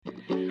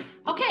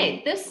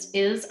Okay, this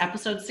is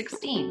episode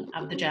 16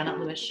 of The Janet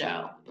Lewis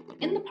Show.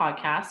 In the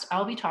podcast,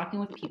 I'll be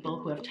talking with people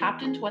who have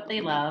tapped into what they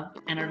love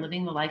and are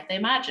living the life they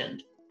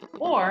imagined.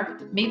 Or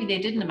maybe they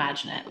didn't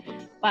imagine it,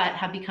 but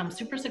have become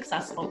super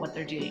successful at what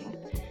they're doing.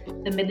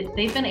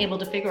 They've been able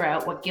to figure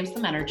out what gives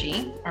them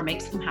energy or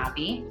makes them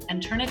happy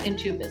and turn it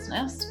into a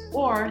business,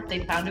 or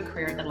they found a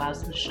career that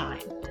allows them to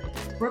shine.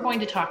 We're going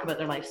to talk about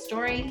their life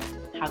story,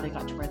 how they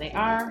got to where they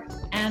are,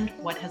 and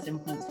what has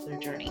influenced their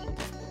journey.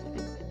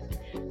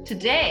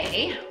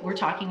 Today, we're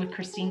talking with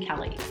Christine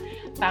Kelly,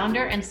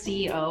 founder and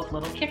CEO of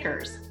Little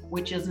Kickers,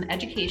 which is an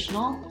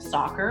educational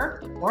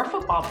soccer or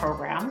football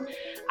program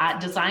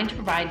designed to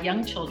provide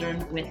young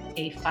children with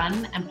a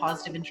fun and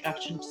positive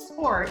introduction to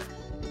sport,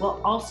 while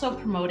also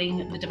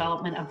promoting the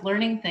development of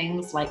learning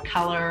things like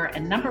color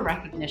and number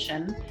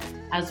recognition,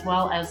 as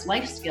well as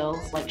life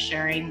skills like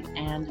sharing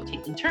and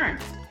taking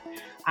turns.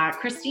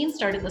 Christine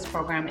started this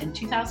program in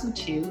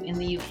 2002 in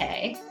the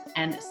UK,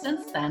 and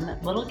since then,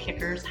 Little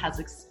Kickers has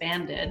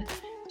expanded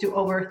to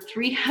over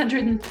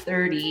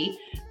 330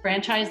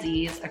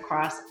 franchisees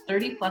across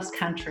 30 plus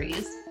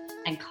countries,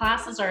 and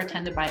classes are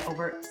attended by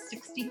over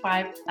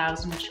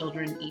 65,000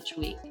 children each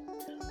week.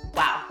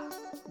 Wow,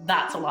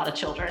 that's a lot of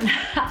children.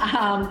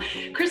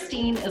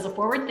 Christine is a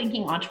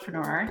forward-thinking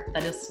entrepreneur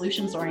that is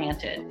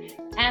solutions-oriented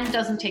and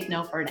doesn't take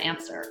no for an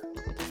answer.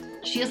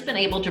 She has been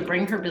able to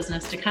bring her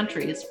business to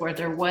countries where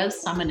there was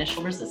some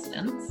initial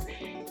resistance,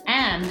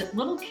 and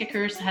Little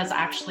Kickers has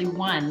actually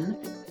won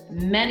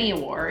many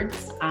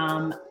awards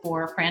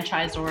for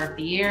Franchisor of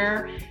the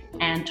Year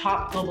and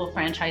Top Global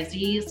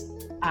Franchisees,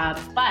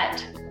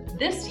 but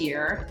this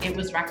year it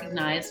was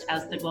recognized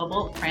as the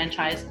Global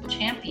Franchise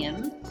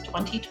Champion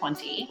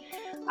 2020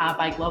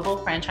 by Global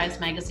Franchise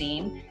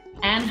Magazine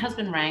and has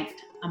been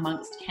ranked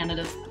amongst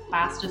Canada's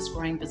fastest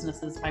growing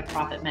businesses by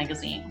Profit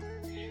Magazine.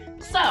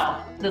 So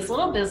this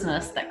little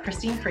business that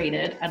Christine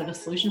created out of a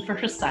solution for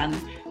her son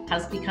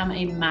has become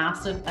a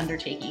massive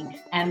undertaking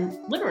and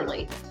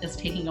literally is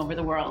taking over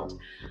the world.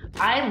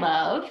 I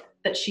love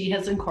that she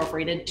has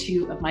incorporated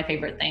two of my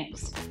favorite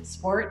things,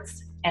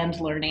 sports and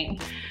learning.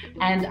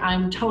 And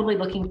I'm totally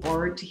looking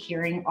forward to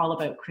hearing all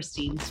about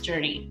Christine's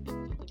journey.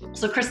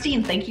 So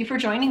Christine, thank you for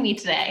joining me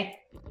today.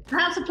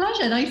 That's a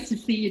pleasure. Nice to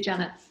see you,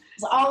 Janet.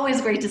 It's always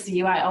great to see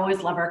you. I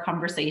always love our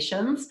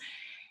conversations.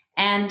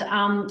 And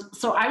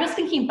so I was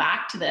thinking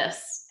back to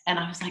this and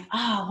I was like,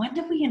 oh, when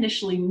did we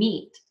initially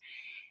meet?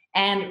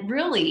 And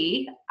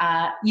really,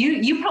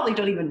 you probably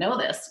don't even know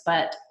this,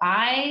 but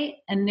I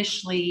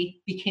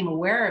initially became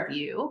aware of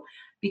you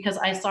because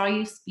I saw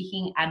you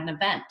speaking at an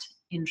event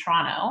in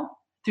Toronto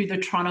through the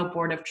Toronto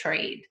Board of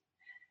Trade.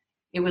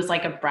 It was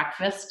like a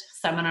breakfast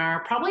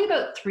seminar, probably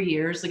about 3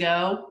 years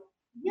ago.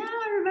 Yeah,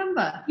 I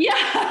remember.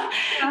 Yeah.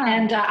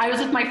 And I was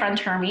with my friend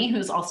Hermie,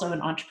 who's also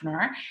an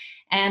entrepreneur.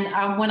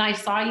 And when I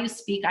saw you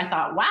speak, I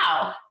thought,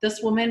 wow,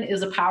 this woman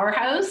is a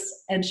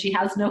powerhouse and she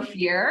has no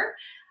fear.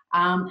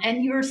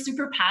 And you were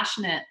super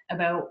passionate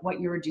about what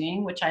you were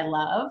doing, which I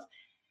love.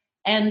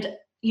 And,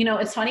 you know,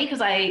 it's funny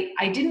because I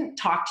didn't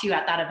talk to you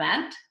at that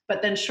event,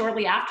 but then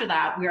shortly after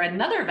that, we were at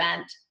another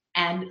event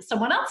and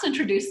someone else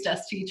introduced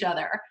us to each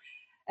other.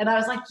 And I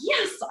was like,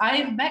 yes,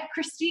 I've met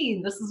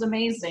Christine. This is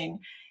amazing.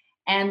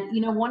 And, you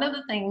know, one of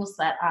the things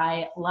that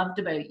I loved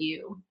about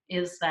you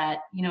is that,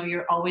 you know,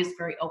 you're always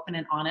very open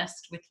and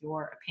honest with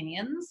your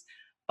opinions,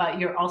 but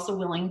you're also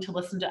willing to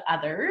listen to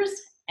others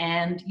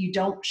and you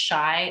don't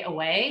shy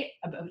away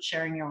about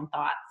sharing your own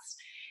thoughts.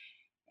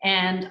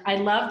 And I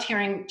loved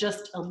hearing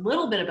just a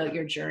little bit about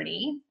your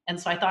journey. And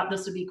so I thought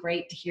this would be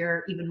great to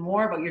hear even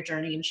more about your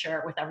journey and share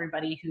it with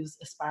everybody who's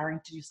aspiring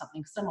to do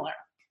something similar.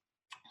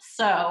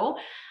 So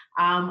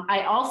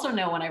I also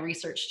know when I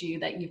researched you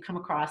that you've come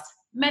across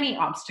many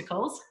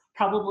obstacles,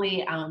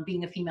 probably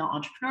being a female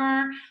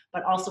entrepreneur,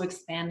 but also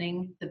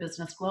expanding the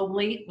business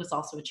globally was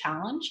also a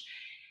challenge.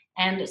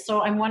 And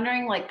so I'm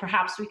wondering, like,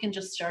 perhaps we can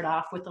just start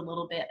off with a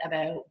little bit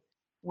about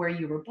where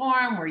you were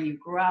born, where you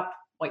grew up,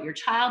 what your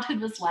childhood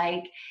was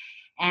like.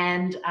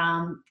 And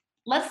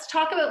let's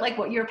talk about like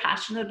what you're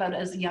passionate about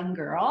as a young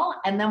girl.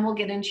 And then we'll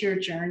get into your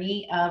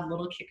journey of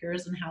Little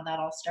Kickers and how that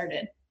all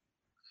started.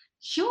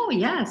 Sure,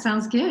 yeah,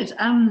 sounds good.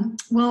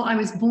 Well, I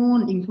was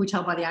born, you can probably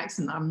tell by the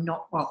accent, I'm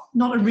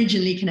not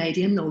originally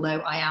Canadian, although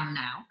I am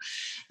now.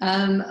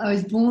 I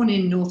was born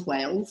in North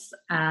Wales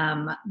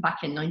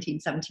back in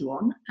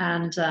 1971,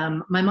 and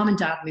my mum and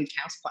dad moved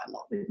house quite a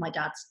lot with my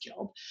dad's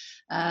job.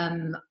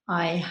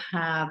 I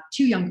have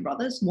two younger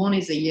brothers. One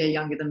is a year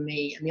younger than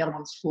me, and the other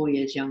one's 4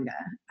 years younger.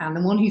 And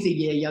the one who's a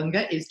year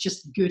younger is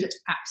just good at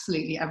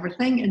absolutely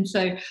everything. And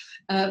so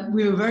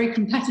we were very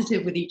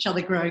competitive with each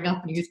other growing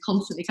up, and he was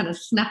constantly kind of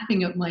snapping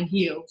at my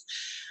heels.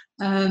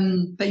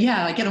 But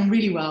yeah, I get on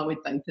really well with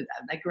both of them.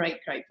 They're great,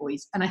 great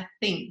boys. And I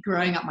think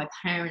growing up, my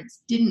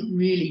parents didn't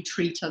really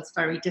treat us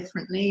very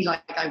differently.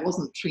 Like I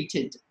wasn't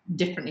treated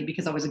differently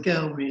because I was a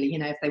girl, really. You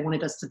know, if they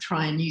wanted us to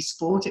try a new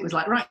sport, it was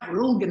like, right,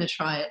 we're all going to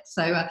try it.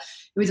 So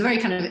it was a very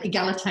kind of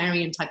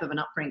egalitarian type of an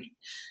upbringing.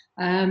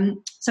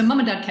 So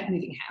mum and dad kept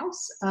moving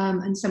house.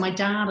 And so my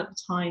dad at the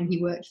time,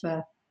 he worked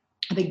for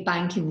a big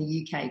bank in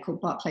the UK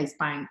called Barclays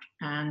Bank,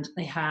 and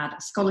they had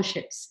a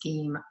scholarship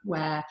scheme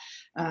where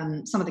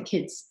some of the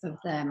kids of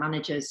their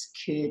managers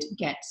could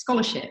get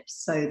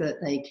scholarships so that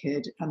they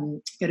could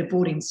go to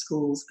boarding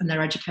schools and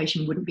their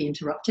education wouldn't be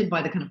interrupted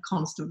by the kind of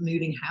constant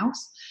moving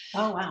house.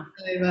 Oh, wow.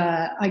 So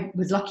I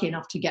was lucky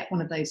enough to get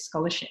one of those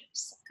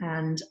scholarships,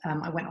 and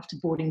I went off to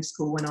boarding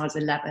school when I was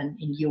 11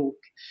 in York.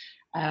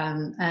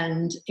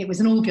 And it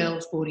was an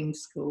all-girls boarding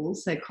school,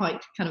 so quite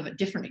kind of a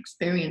different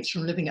experience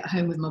from living at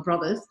home with my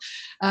brothers.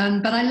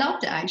 But I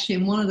loved it, actually.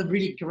 And one of the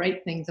really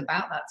great things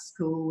about that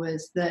school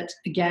was that,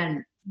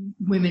 again,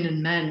 women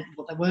and men,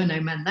 well, there were no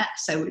men there.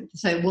 So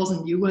it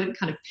wasn't, you weren't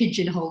kind of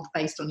pigeonholed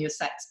based on your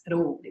sex at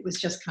all. It was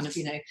just kind of,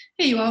 here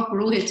you are,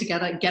 we're all here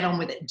together, get on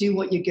with it, do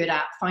what you're good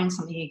at, find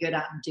something you're good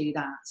at and do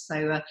that.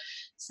 So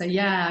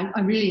yeah, I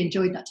really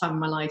enjoyed that time in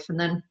my life. And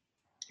then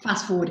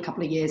fast forward a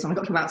couple of years, when I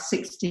got to about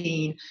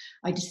 16,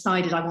 I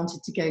decided I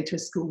wanted to go to a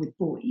school with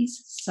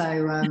boys. So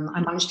I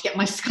managed to get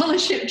my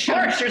scholarship. Of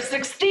course, you're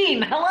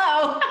 16.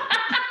 Hello.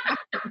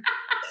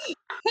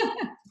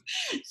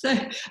 So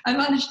I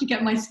managed to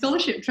get my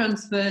scholarship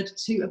transferred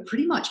to a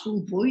pretty much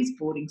all boys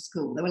boarding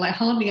school. There were like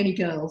hardly any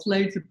girls,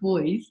 loads of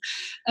boys.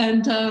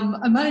 And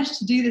I managed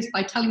to do this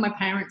by telling my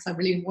parents I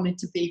really wanted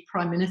to be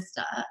Prime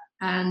Minister.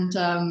 And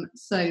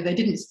so they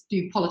didn't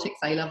do politics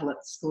A-level at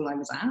the school I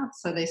was at.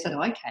 So they said,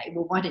 okay,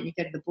 well, why don't you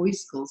go to the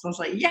boys' school? So I was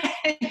like,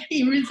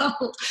 yay,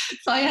 result.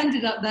 So I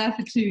ended up there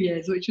for 2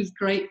 years, which was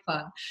great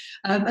fun.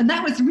 And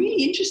that was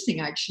really interesting,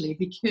 actually,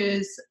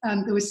 because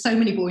there were so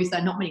many boys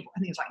there, not many, I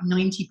think it was like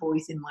 90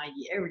 boys in my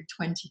year and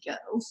 20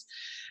 girls.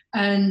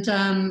 And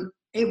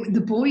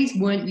the boys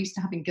weren't used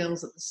to having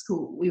girls at the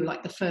school. We were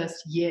like the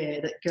first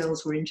year that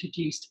girls were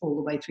introduced all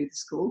the way through the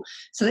school.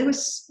 So they were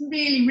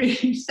really,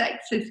 really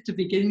sexist to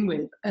begin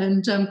with.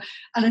 And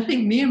I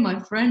think me and my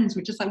friends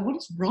were just like, what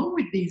is wrong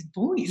with these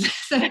boys?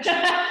 So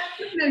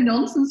no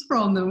nonsense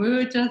from them. We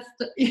were just,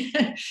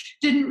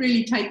 didn't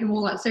really take them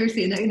all that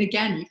seriously. And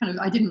again,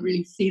 I didn't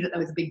really see that there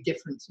was a big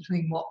difference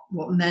between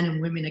what men and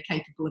women are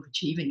capable of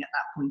achieving at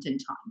that point in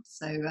time.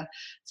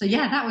 So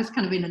yeah, that was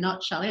kind of in a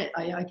nutshell it.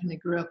 I kind of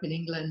grew up in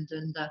England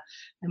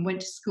and went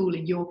to school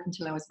in York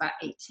until I was about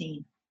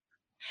 18.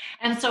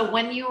 And so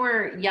when you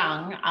were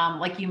young,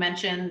 like you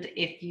mentioned,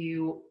 if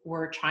you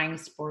were trying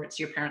sports,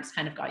 your parents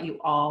kind of got you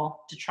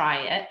all to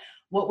try it.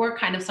 What were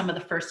kind of some of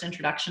the first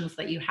introductions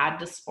that you had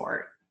to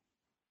sport?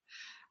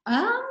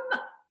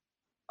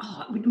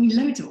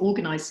 Loads of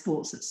organised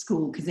sports at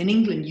school, because in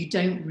England you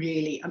don't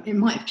really, it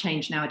might have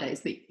changed nowadays,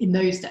 but in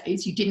those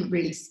days you didn't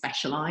really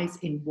specialise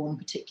in one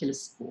particular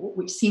sport,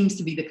 which seems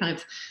to be the kind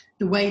of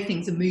the way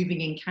things are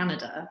moving in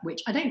Canada,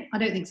 which I don't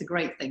think is a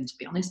great thing, to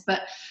be honest.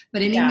 But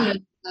in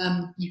England,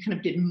 you kind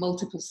of did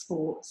multiple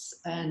sports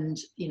and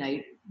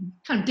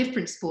kind of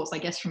different sports. I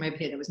guess from over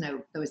here there was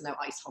no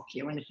ice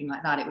hockey or anything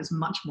like that. It was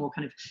much more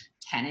kind of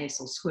tennis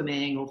or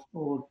swimming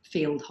or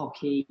field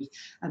hockey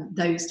and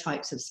those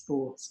types of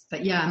sports.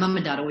 But yeah, mum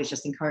and dad always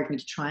just encouraged me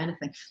to try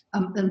anything.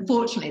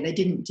 Unfortunately, they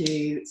didn't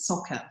do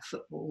soccer,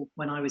 football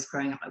when I was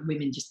growing up. Like,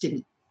 women just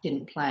didn't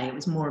play. It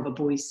was more of a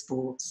boys'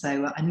 sport.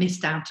 So I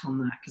missed out on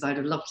that because I'd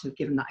have loved to have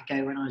given that a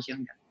go when I was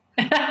younger.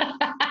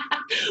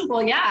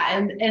 Well, yeah.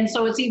 And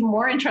so it's even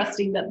more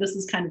interesting that this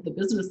is kind of the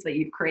business that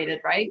you've created,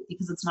 right?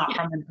 Because it's not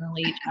from an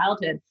early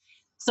childhood.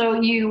 So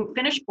you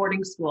finished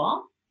boarding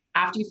school.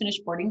 After you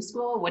finished boarding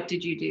school, what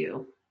did you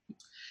do?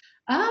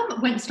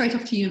 Went straight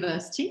off to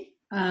university.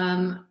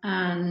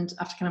 And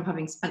after kind of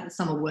having spent the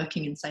summer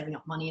working and saving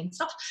up money and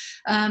stuff,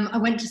 I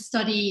went to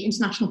study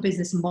international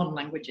business and modern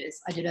languages.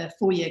 I did a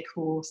 4-year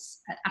course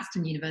at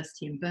Aston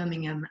University in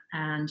Birmingham,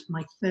 and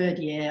my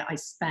 3rd year I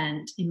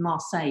spent in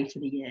Marseille for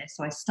the year.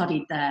 So I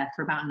studied there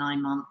for about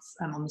 9 months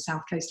on the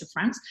south coast of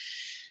France.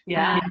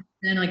 Yeah. And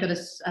then I got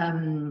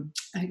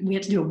we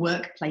had to do a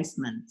work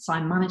placement. So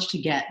I managed to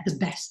get the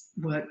best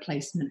work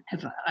placement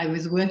ever. I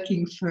was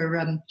working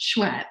for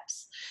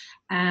Schweppes.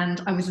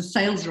 And I was a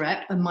sales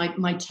rep, and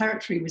my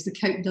territory was the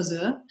Côte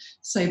d'Azur,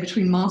 so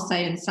between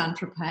Marseille and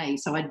Saint-Tropez.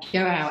 So I'd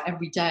go out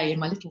every day in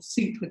my little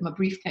suit with my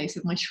briefcase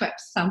with my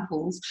Schweppes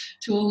samples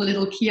to all the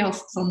little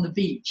kiosks on the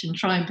beach and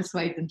try and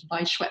persuade them to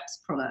buy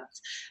Schweppes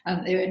products.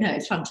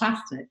 It's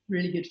fantastic,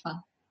 really good fun.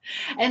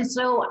 And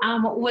so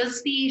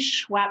was the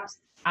Schweppes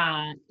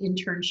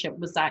internship,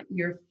 was that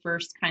your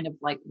first kind of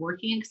like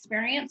working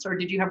experience, or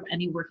did you have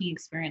any working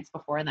experience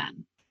before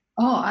then?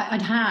 Oh,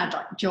 I'd had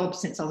jobs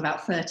since I was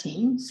about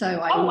 13.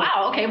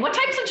 Wow. Okay. What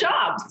types of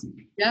jobs?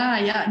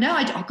 Yeah. No,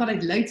 I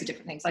got loads of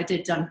different things. I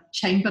did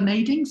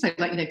chambermaiding, so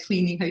like,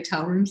 cleaning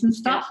hotel rooms and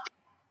stuff.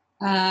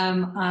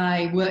 Yeah.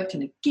 I worked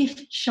in a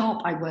gift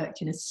shop. I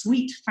worked in a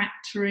sweet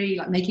factory,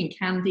 like making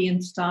candy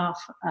and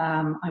stuff.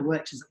 I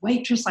worked as a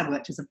waitress. I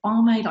worked as a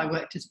barmaid. I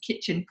worked as a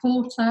kitchen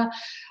porter.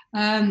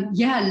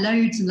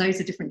 Loads and loads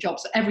of different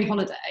jobs. So every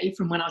holiday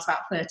from when I was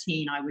about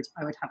 13, I would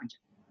have a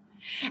job.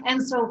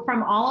 And so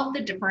from all of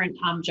the different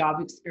job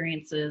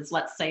experiences,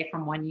 let's say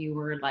from when you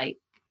were like,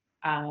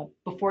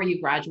 before you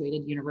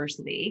graduated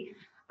university,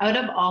 out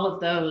of all of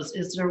those,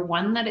 is there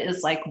one that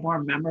is like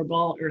more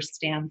memorable or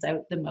stands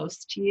out the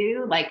most to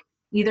you? Like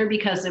either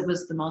because it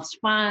was the most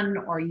fun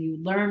or you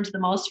learned the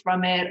most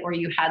from it or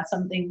you had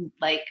something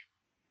like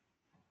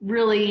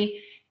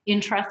really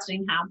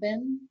interesting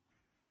happen?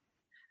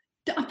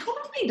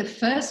 Probably the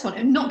first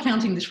one, not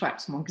counting the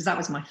Schweppes one, because that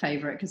was my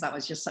favorite, because that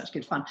was just such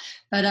good fun.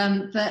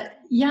 But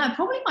yeah,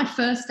 probably my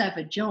first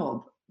ever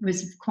job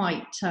was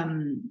quite,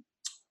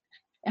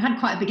 it had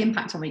quite a big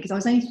impact on me because I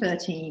was only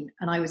 13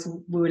 and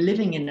we were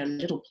living in a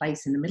little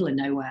place in the middle of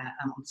nowhere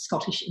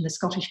in the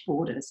Scottish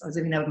borders. I was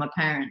living there with my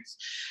parents,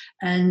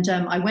 and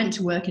I went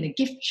to work in a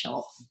gift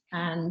shop,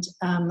 and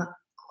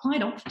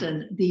quite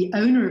often the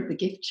owner of the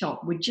gift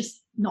shop would just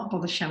not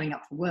bother showing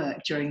up for work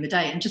during the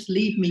day and just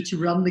leave me to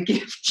run the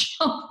gift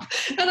shop.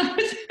 And I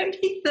was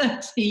only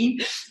 13,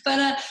 but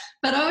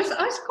I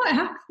was quite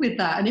happy with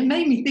that. And it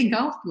made me think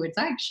afterwards,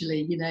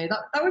 actually,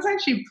 that was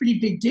actually a pretty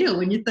big deal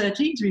when you're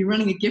 13 to be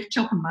running a gift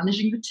shop and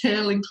managing the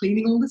till and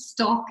cleaning all the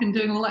stock and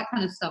doing all that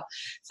kind of stuff.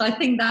 So I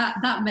think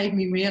that made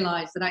me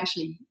realize that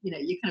actually,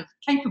 you're kind of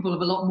capable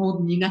of a lot more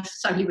than you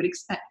necessarily would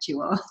expect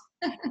you are.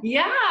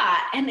 Yeah.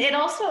 And it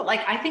also,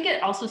 I think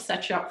it also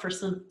sets you up for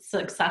some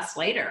success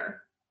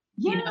later.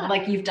 Yeah.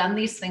 Like you've done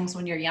these things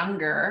when you're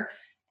younger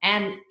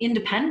and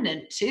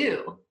independent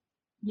too.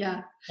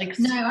 Yeah.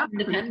 No,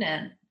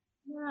 independent.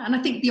 Yeah, and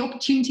I think the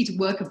opportunity to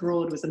work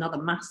abroad was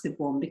another massive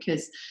one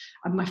because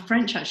my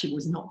French actually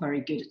was not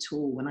very good at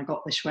all. When I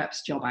got the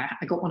Schweppes job,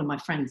 I got one of my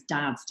friend's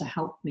dads to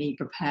help me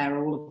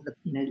prepare all of the,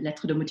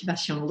 lettres de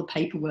motivation, all the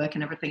paperwork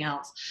and everything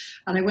else.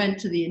 And I went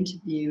to the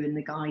interview and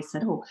the guy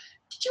said, "Oh,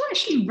 did you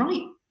actually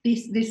write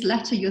this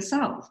letter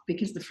yourself?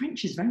 Because the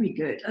French is very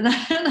good." And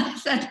I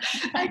said,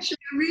 "Actually,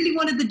 I really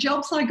wanted the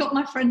job, so I got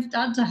my friend's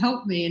dad to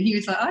help me." And he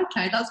was like,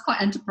 "Okay, that's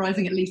quite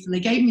enterprising at least." And they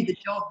gave me the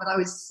job, but I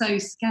was so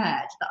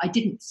scared that I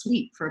didn't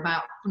sleep for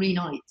about 3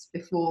 nights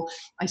before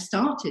I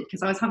started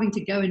because I was having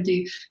to go and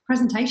do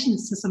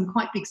presentations to some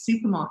quite big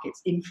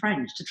supermarkets in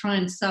French to try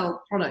and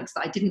sell products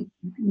that I didn't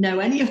know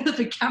any of the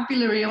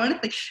vocabulary or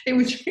anything. It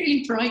was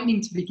really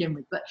frightening to begin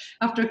with, but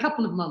after a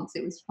couple of months,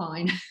 it was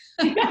fine.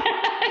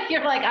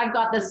 You're like, I've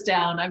got this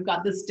down.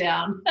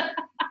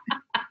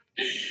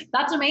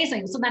 That's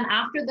amazing. So then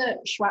after the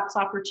Schweppes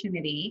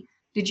opportunity,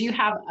 did you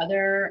have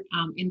other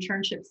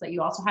internships that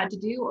you also had to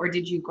do, or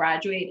did you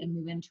graduate and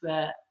move into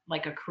a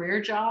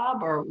career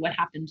job, or what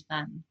happened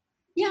then?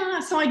 Yeah,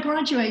 so I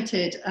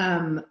graduated,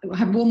 I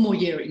had one more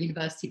year at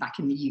university back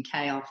in the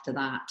UK after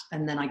that,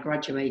 and then I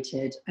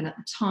graduated, and at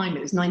the time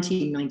it was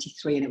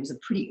 1993 and it was a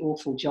pretty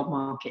awful job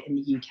market in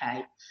the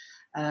UK.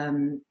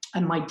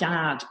 And my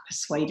dad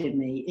persuaded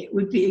me it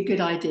would be a good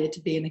idea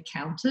to be an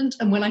accountant.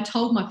 And when I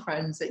told my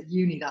friends at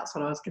uni that's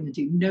what I was going to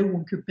do, no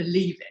one could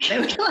believe it. They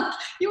were like,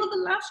 "You're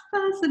the last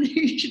person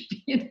who should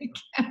be an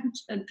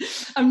accountant."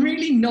 I'm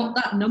really not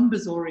that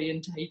numbers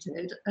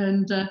orientated.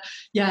 And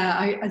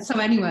so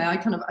anyway, I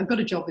got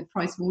a job with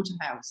Price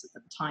Waterhouse at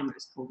the time it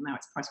was called. Now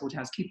it's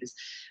PricewaterhouseCoopers,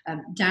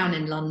 down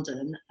in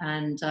London,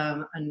 and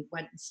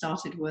went and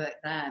started work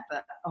there.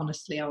 But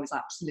honestly, I was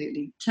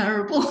absolutely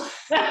terrible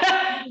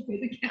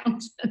with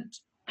accountant.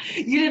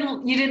 You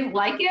didn't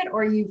like it,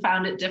 or you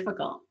found it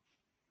difficult?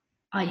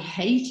 I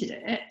hated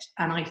it,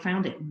 and I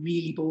found it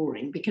really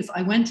boring because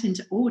I went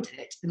into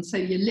audit, and so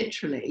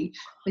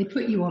they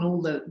put you on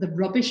all the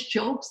rubbish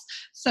jobs.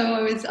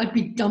 So I'd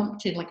be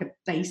dumped in like a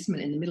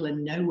basement in the middle of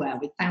nowhere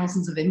with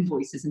thousands of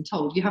invoices and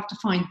told you have to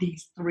find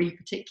these 3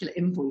 particular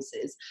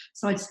invoices.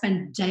 So I'd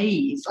spend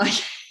days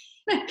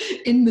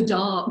in the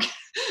dark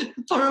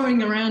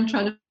burrowing around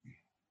trying to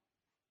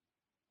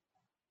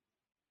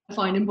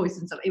find invoices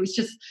and stuff. It was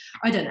just,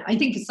 I don't know. I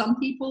think for some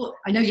people,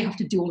 I know you have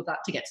to do all of that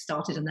to get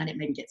started and then it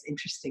maybe gets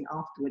interesting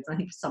afterwards. I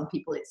think for some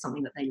people it's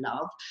something that they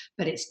love,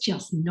 but it's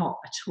just not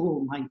at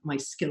all my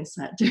skill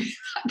set doing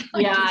that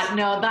kind of stuff.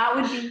 No, that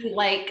would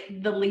be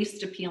the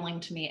least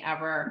appealing to me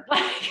ever.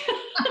 I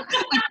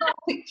can't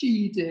picture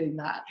you doing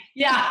that.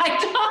 Yeah, I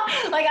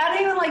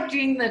don't even like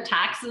doing the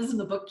taxes and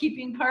the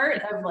bookkeeping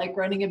part of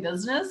running a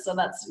business. So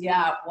that's,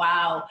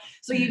 wow.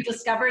 So you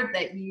discovered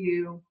that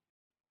you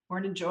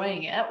weren't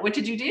enjoying it. What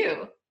did you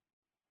do?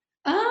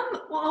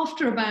 Well,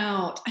 after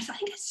I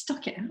think I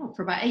stuck it out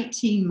for about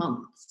 18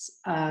 months.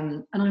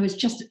 And I was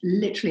just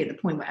literally at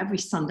the point where every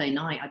Sunday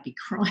night I'd be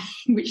crying,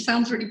 which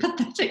sounds really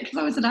pathetic because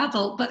I was an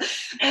adult, but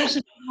I was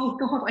just, oh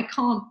God, I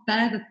can't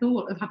bear the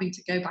thought of having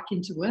to go back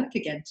into work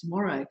again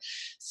tomorrow.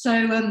 So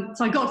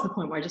I got to the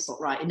point where I just thought,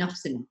 right,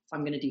 enough's enough.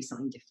 I'm going to do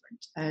something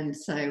different. And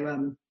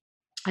so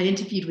I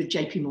interviewed with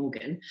JP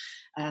Morgan,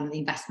 the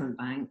investment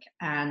bank,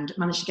 and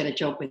managed to get a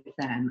job with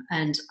them.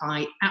 And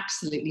I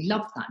absolutely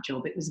loved that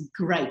job. It was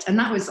great. And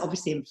that was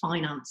obviously in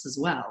finance as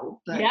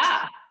well. But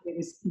yeah, it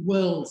was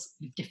worlds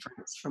of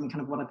difference from kind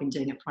of what I've been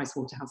doing at Price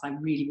Waterhouse. I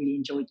really, really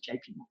enjoyed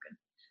JP Morgan.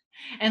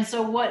 And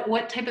so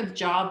what type of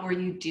job were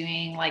you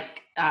doing?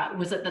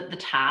 Was it that the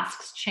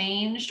tasks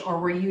changed,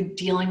 or were you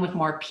dealing with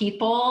more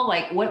people?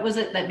 What was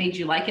it that made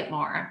you like it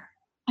more?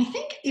 I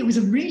think it was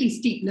a really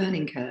steep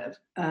learning curve.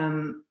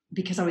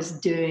 Because I was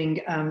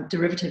doing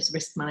derivatives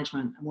risk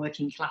management and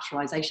working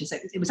collateralization. So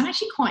it was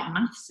actually quite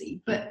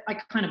mathsy, but I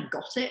kind of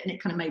got it and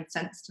it kind of made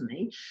sense to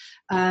me.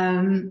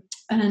 And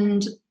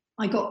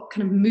I got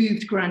kind of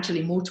moved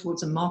gradually more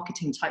towards a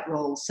marketing type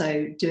role.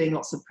 So doing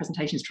lots of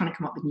presentations, trying to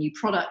come up with new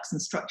products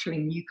and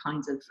structuring new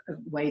kinds of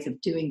ways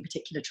of doing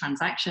particular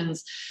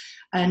transactions.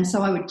 And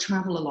so I would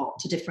travel a lot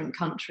to different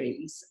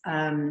countries,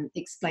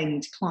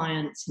 explaining to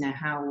clients,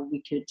 how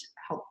we could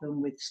help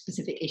them with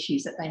specific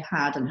issues that they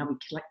had and how we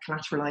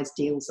collateralize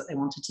deals that they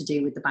wanted to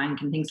do with the bank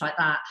and things like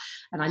that.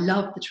 And I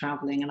loved the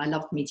traveling, and I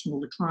loved meeting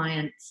all the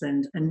clients,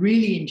 and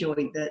really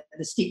enjoyed the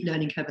steep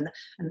learning curve.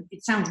 And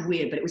it sounds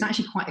weird, but it was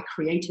actually quite a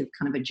creative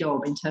kind of a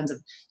job in terms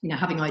of,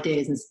 having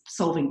ideas and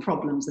solving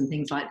problems and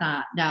things like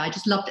that. No, I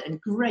just loved it. And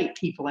great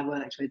people I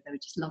worked with. They were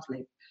just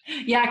lovely.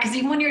 Yeah, because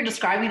even when you're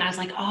describing, I was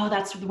like, oh,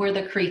 that's where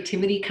the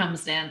creativity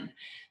comes in.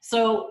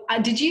 So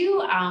did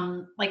you,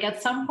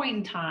 at some point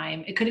in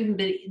time, it could have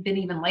been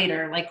even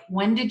later, like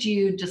when did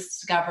you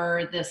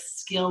discover this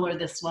skill or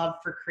this love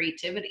for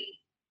creativity?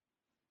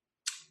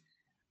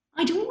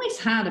 I'd always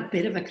had a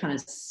bit of a kind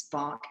of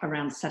spark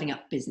around setting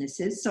up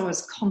businesses. So I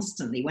was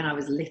constantly, when I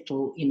was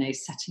little,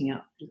 setting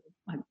up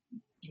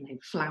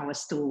flower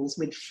stalls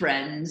with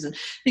friends and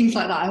things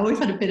like that. I always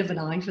had a bit of an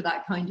eye for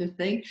that kind of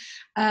thing.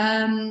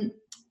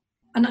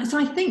 And so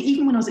I think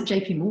even when I was at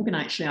JP Morgan,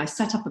 actually, I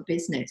set up a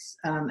business,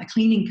 a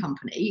cleaning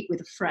company with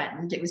a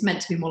friend. It was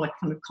meant to be more like a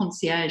kind of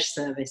concierge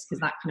service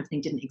because that kind of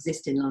thing didn't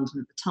exist in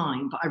London at the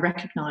time. But I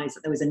recognised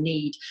that there was a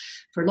need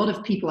for a lot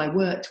of people I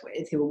worked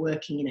with who were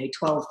working,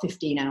 12,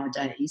 15-hour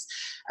days,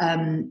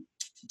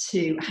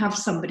 to have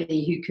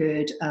somebody who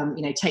could,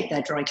 take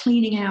their dry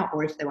cleaning out,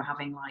 or if they were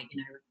having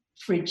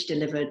fridge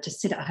delivered, to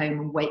sit at home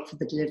and wait for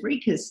the delivery,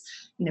 because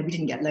we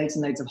didn't get loads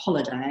and loads of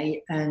holiday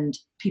and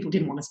people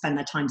didn't want to spend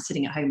their time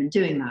sitting at home and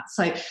doing that.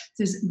 So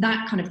there's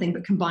that kind of thing,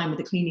 but combined with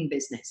the cleaning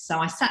business. So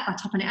I set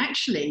that up, and it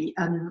actually,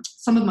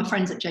 some of my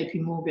friends at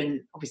JP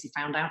Morgan obviously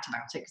found out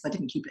about it because I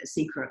didn't keep it a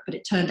secret, but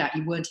it turned out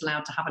you weren't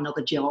allowed to have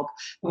another job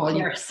while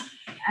you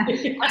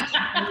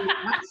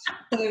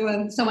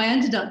so I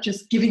ended up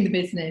just giving the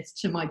business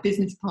to my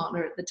business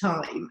partner at the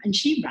time, and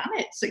she ran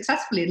it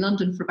successfully in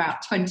London for about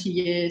 20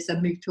 years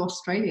and moved to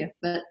Australia.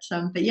 But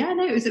yeah,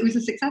 no, it was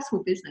a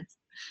successful business.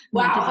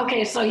 Wow.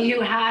 Okay. So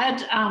you had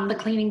the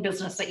cleaning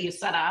business that you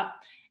set up,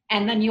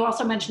 and then you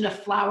also mentioned a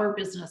flower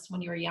business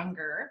when you were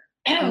younger.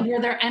 Were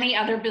there any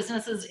other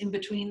businesses in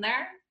between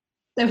there?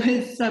 There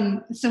was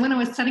so when I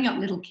was setting up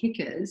Little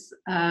Kickers,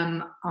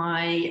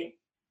 I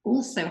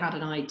also had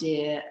an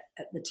idea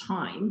at the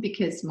time,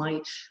 because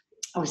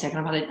obviously I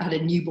kind of had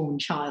a newborn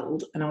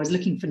child, and I was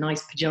looking for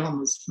nice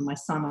pajamas for my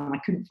son, and I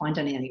couldn't find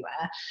any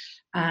anywhere.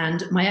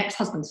 And my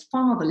ex-husband's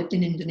father lived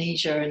in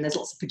Indonesia, and there's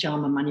lots of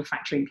pajama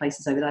manufacturing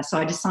places over there. So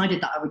I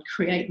decided that I would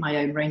create my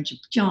own range of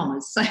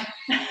pajamas. So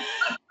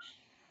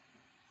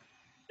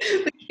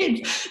the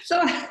kids.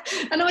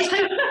 And I was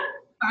hoping to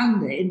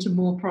expand it into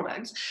more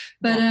products,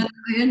 but I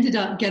ended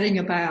up getting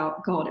it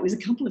was a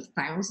couple of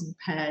thousand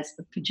pairs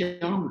of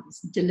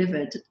pajamas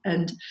delivered.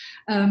 And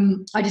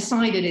I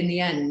decided in the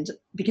end,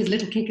 because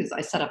Little Kickers I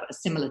set up at a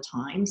similar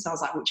time, so I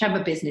was like,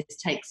 whichever business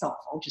takes off,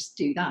 I'll just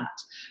do that.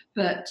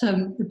 But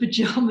the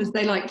pajamas,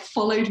 they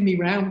followed me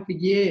around for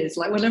years.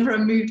 Whenever I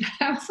moved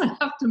house, I'd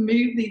have to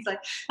move these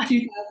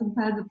 2,000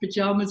 pairs of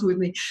pajamas with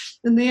me,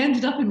 and they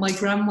ended up in my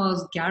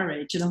grandma's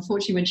garage. And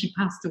unfortunately, when she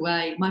passed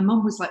away, my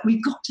mum was like,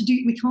 we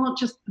can't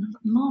just,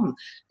 Mum,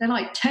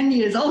 they're 10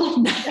 years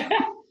old now.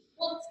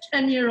 What's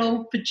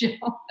 10-year-old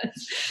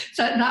pajamas?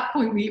 So at that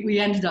point, we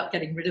ended up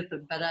getting rid of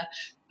them.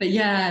 But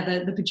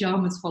yeah, the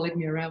pajamas followed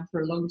me around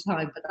for a long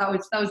time. But that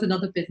was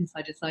another business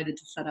I decided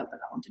to set up, but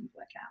that one didn't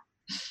work out.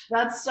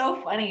 That's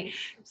so funny.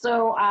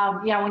 So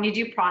when you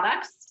do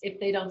products, if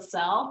they don't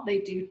sell, they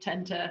do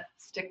tend to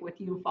stick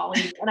with you and follow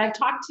you. And I've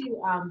talked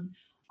to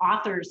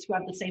authors who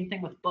have the same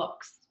thing with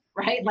books,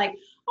 right? Like,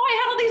 oh,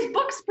 I had all these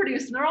books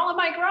produced and they're all in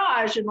my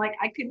garage, and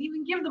I couldn't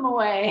even give them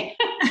away.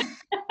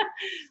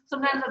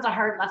 Sometimes that's a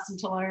hard lesson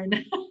to learn.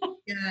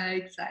 Yeah,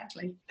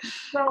 exactly.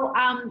 So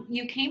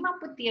you came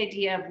up with the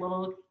idea of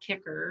Little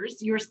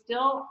Kickers. You were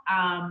still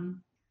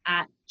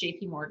at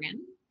JP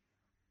Morgan.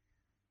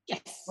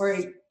 Yes. Or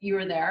you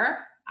were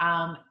there.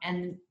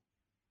 And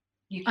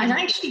I'd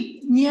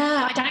actually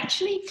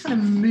kind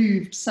of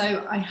moved.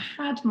 So I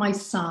had my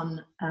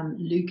son,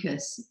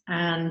 Lucas,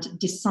 and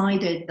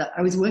decided that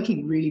I was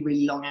working really,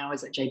 really long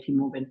hours at JP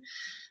Morgan.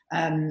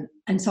 And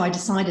so I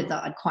decided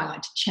that I'd quite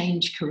like to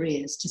change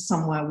careers to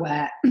somewhere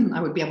where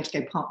I would be able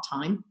to go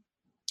part-time.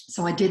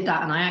 So I did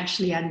that, and I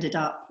actually ended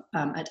up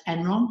at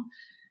Enron.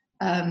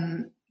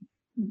 I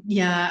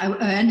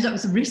ended up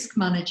as a risk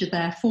manager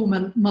there 4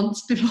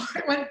 months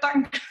before it went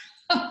bankrupt.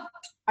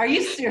 Are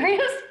you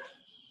serious?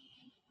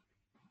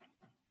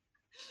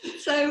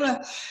 So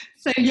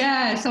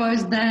I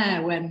was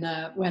there when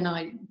it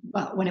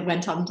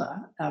went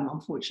under,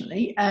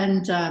 unfortunately,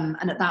 and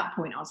at that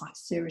point I was like,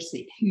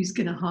 seriously, who's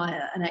going to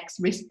hire an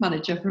ex-risk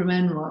manager from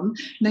Enron?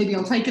 Maybe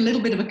I'll take a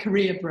little bit of a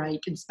career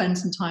break and spend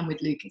some time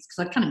with Lucas, because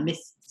I kind of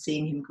missed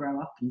seeing him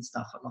grow up and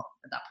stuff a lot.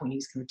 At that point he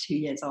was kind of 2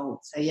 years old.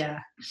 So yeah,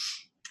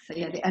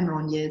 the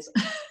Enron years.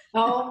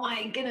 Oh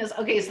my goodness.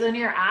 Okay, so then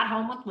you're at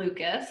home with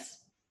Lucas.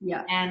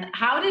 Yeah. And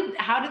how did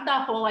the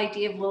whole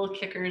idea of Little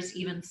Kickers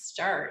even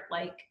start?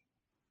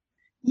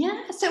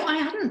 Yeah, so I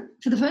hadn't,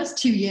 for the first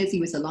 2 years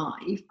he was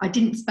alive, I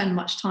didn't spend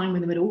much time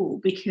with him at all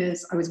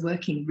because I was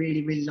working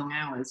really, really long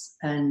hours.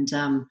 And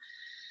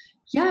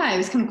yeah, it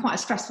was kind of quite a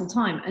stressful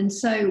time. And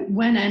so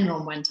when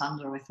Enron went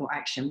under, I thought,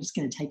 actually, I'm just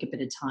going to take a bit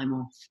of time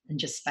off and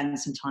just spend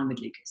some time with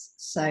Lucas.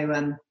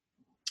 So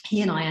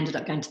he and I ended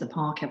up going to the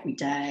park every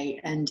day,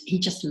 and he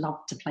just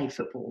loved to play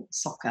football,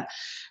 soccer.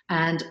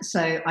 And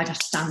so I'd have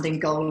to stand in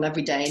goal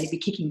every day and he'd be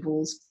kicking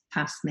balls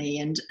past me.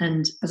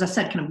 And as I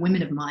said, kind of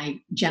women of my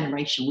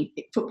generation,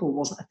 football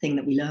wasn't a thing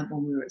that we learned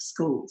when we were at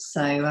school.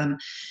 So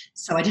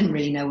I didn't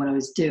really know what I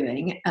was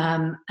doing.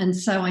 And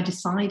so I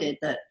decided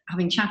that,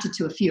 having chatted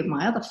to a few of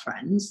my other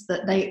friends,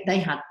 that they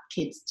had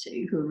kids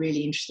too who were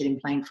really interested in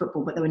playing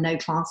football, but there were no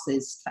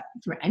classes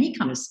for any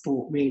kind of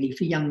sport really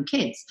for young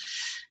kids.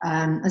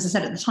 As I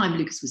said, at the time,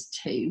 Lucas was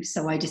 2,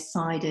 so I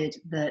decided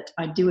that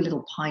I'd do a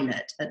little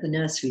pilot at the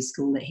nursery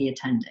school that he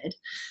attended,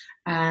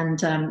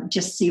 and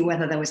just see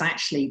whether there was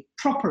actually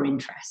proper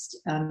interest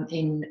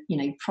in,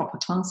 proper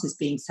classes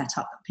being set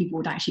up that people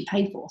would actually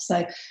pay for.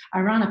 So I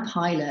ran a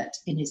pilot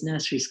in his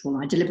nursery school.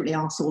 I deliberately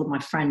asked all of my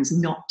friends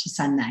not to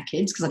send their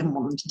kids because I didn't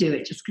want them to do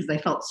it just because they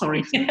felt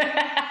sorry for me.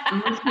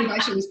 It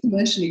actually was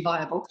commercially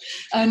viable.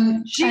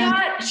 She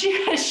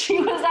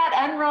was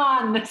at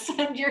Enron.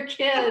 Send your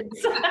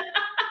kids.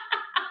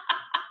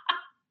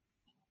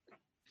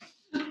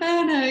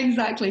 No,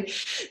 exactly.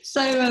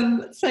 So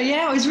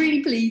yeah, I was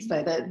really pleased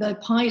though that the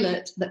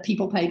pilot that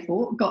people paid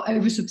for got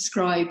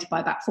oversubscribed by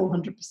about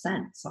 400%. So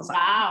I was like,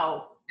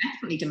 wow,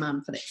 definitely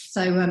demand for this.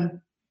 So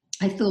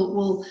I thought,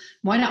 well,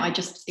 why don't I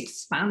just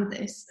expand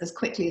this as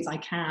quickly as I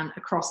can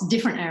across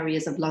different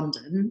areas of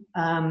London,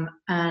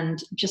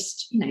 and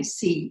just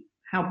see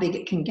how big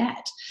it can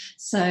get.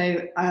 So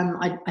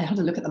I had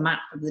a look at the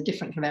map of the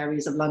different kind of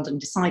areas of London,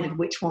 decided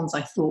which ones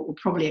I thought were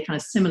probably a kind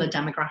of similar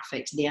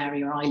demographic to the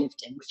area I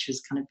lived in, which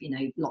was kind of,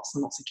 lots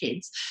and lots of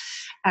kids,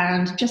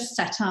 and just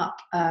set up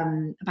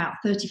about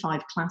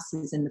 35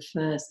 classes in the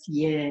first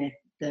year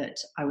that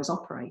I was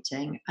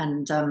operating.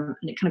 And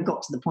it kind of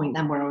got to the point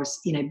then where I was,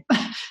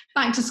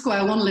 back to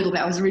square one a little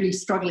bit. I was really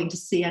struggling to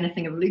see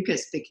anything of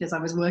Lucas because I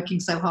was working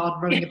so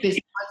hard running a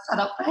business I set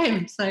up for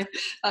him. So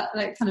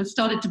that kind of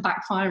started to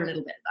backfire a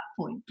little bit at that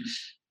point.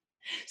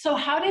 So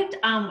how did,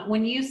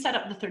 when you set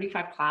up the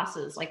 35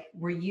 classes,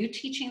 were you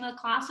teaching the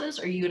classes,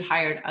 or you had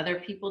hired other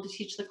people to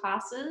teach the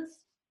classes?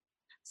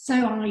 So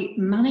I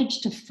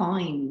managed to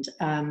find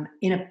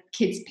in a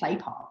kids' play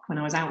park when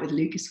I was out with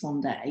Lucas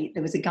one day,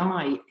 there was a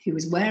guy who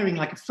was wearing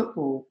like a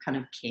football kind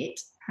of kit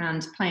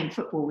and playing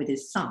football with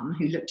his son,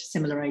 who looked a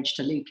similar age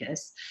to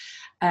Lucas.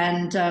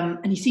 And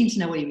he seemed to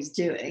know what he was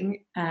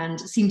doing and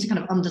seemed to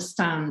kind of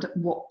understand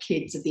what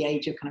kids of the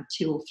age of kind of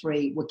 2 or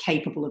 3 were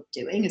capable of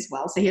doing as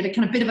well. So he had a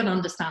kind of bit of an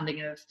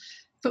understanding of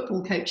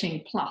football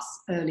coaching plus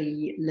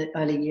early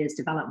years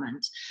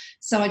development.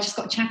 So I just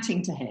got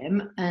chatting to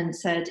him and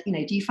said,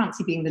 do you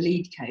fancy being the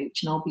lead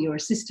coach and I'll be your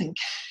assistant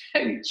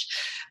coach?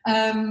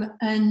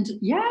 And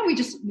yeah,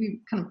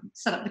 we kind of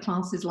set up the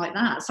classes like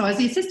that. So I was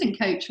the assistant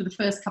coach for the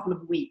first couple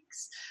of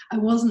weeks. I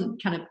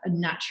wasn't kind of a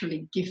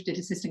naturally gifted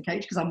assistant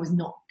coach because I was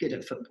not good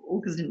at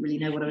football because I didn't really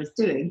know what I was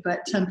doing.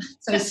 But so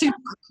as soon as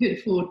I could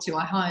afford to,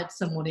 I hired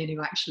someone in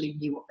who actually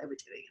knew what they were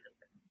doing.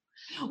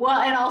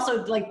 Well, and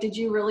also, did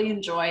you really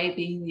enjoy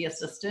being the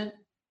assistant?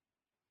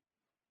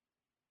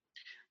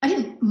 I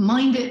didn't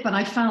mind it, but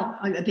I felt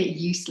a bit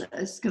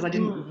useless because I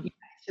didn't.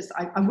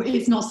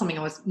 It's not something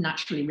I was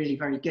naturally really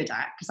very good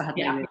at because I had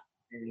no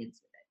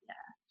experience with it.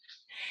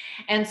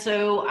 Yeah. And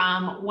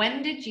so,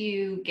 when did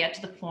you get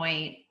to the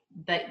point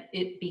that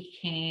it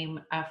became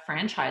a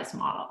franchise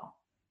model?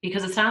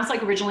 Because it sounds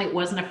like originally it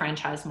wasn't a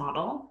franchise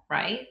model,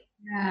 right?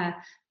 Yeah.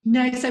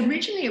 No, so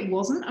originally it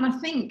wasn't, and I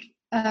think.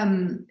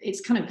 It's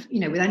kind of,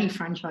 with any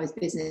franchise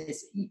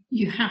business,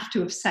 you have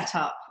to have set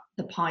up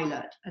the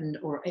pilot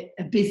or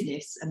a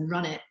business and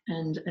run it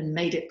and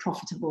made it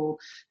profitable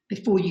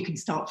before you can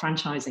start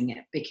franchising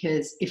it.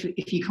 Because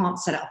if you can't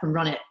set it up and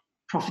run it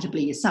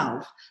profitably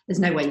yourself, there's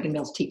no way you're going to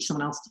be able to teach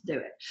someone else to do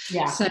it.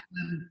 Yeah.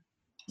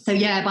 So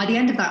yeah, by the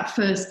end of that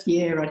first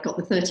year, I'd got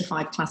the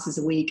 35 classes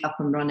a week up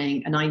and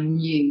running, and I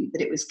knew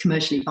that it was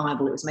commercially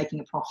viable, it was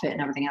making a profit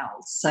and everything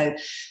else. So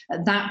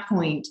at that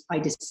point, I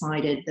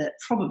decided that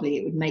probably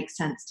it would make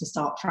sense to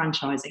start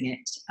franchising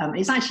it.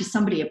 It's actually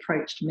somebody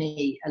approached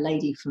me, a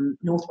lady from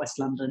Northwest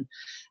London,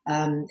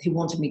 who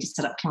wanted me to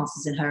set up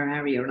classes in her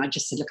area. And I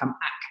just said, look, I'm at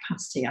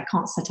capacity, I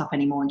can't set up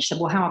anymore. And she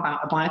said, well, how about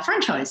I buy a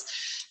franchise?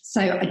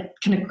 So I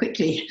kind of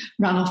quickly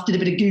ran off, did a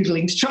bit of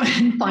Googling to try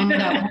and find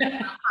out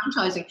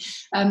franchising.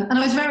 And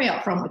I was very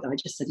upfront with her. I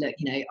just said, look,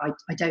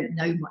 I don't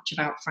know much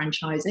about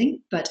franchising,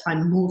 but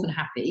I'm more than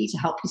happy to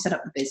help you set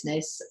up the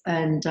business.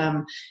 And,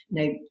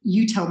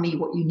 you tell me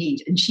what you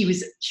need. And she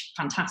was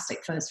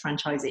fantastic first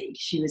franchisee.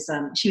 She was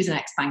an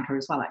ex-banker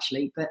as well,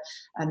 actually, but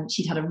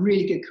she'd had a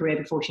really good career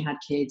before she had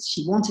kids.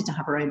 She wanted to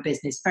have her own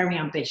business, very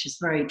ambitious,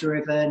 very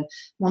driven,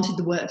 wanted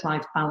the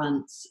work-life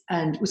balance,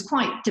 and was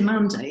quite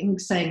demanding,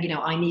 saying,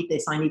 I need need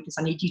this,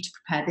 I need you to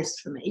prepare this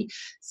for me.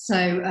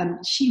 So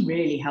she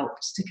really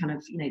helped to kind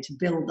of, to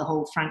build the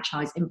whole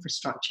franchise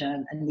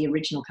infrastructure and the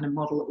original kind of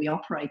model that we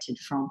operated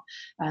from.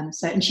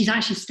 And she's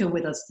actually still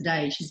with us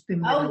today. She's been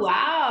with us. Oh,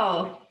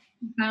 wow.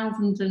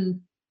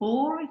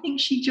 2004, I think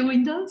she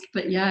joined us.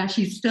 But yeah,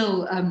 she's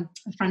still a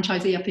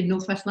franchisee up in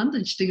Northwest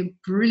London. She's doing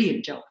a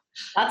brilliant job.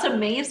 That's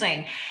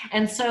amazing.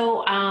 And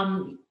so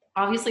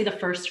obviously the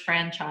first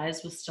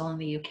franchise was still in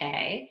the UK.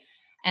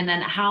 And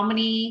then how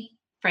many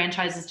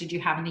franchises did you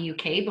have in the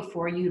UK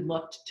before you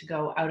looked to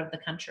go out of the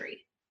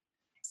country?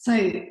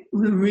 So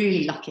we're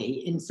really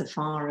lucky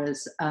insofar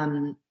as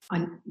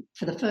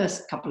for the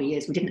first couple of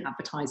years, we didn't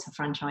advertise for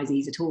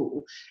franchisees at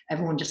all.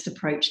 Everyone just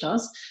approached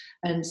us.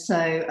 And so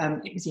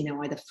it was,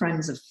 either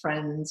friends of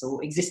friends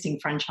or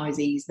existing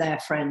franchisees, their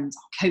friends,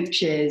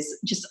 coaches,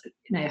 just,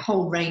 a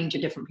whole range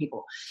of different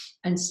people.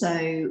 And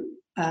so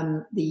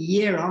the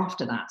year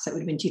after that, so it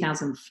would have been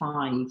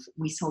 2005,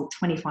 we sold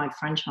 25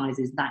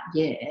 franchises that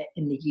year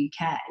in the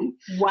UK.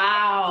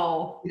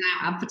 Wow.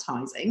 Without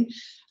advertising.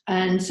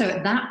 And so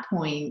at that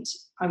point,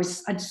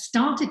 I'd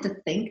started to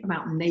think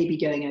about maybe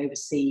going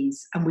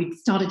overseas, and we'd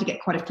started to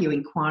get quite a few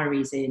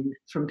inquiries in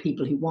from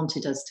people who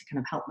wanted us to kind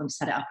of help them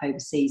set it up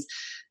overseas.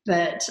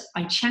 But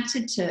I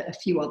chatted to a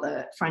few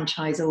other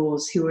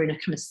franchisors who were in a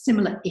kind of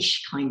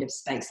similar-ish kind of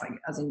space, like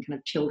as in kind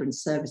of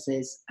children's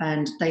services,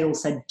 and they all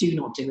said, do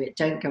not do it,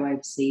 don't go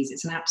overseas,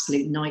 it's an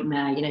absolute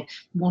nightmare.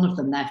 One of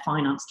them, their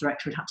finance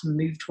director, had to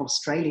move to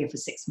Australia for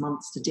 6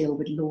 months to deal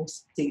with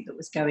lawsuit that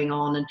was going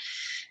on, and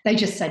they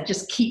just said,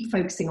 just keep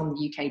focusing on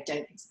the UK,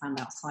 don't expand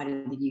outside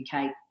of the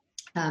UK.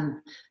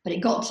 But it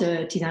got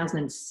to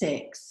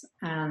 2006,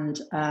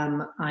 and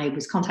I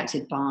was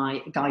contacted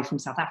by a guy from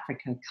South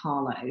Africa,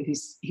 Carlo,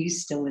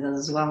 who's still with us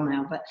as well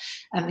now. But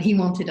he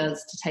wanted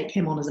us to take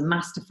him on as a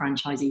master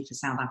franchisee for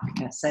South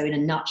Africa. So in a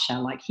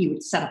nutshell, like, he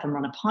would set up and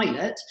run a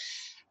pilot,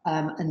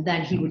 and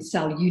then he would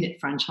sell unit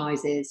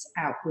franchises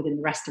out within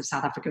the rest of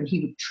South Africa, and he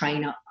would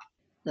train up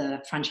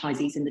the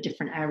franchisees in the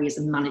different areas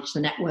and manage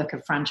the network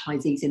of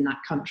franchisees in that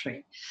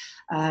country.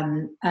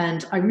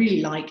 And I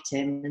really liked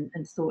him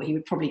and thought he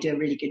would probably do a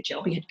really good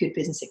job. He had good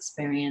business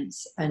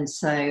experience. And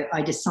so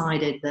I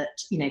decided that,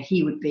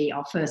 he would be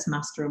our first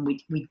master, and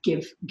we'd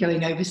give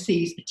going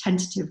overseas a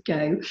tentative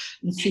go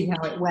and see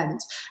how it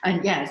went.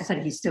 And yeah, as I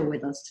said, he's still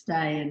with us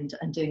today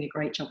and doing a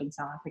great job in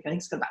South Africa. I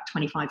think he's got about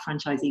 25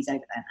 franchisees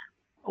over there now.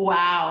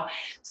 Wow.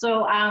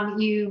 So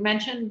you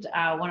mentioned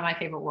one of my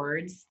favorite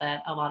words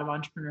that a lot of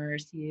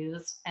entrepreneurs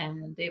use,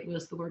 and it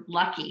was the word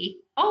lucky.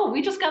 Oh,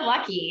 we just got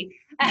lucky.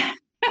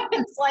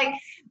 It's like,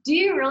 do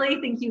you really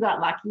think you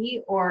got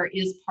lucky, or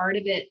is part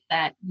of it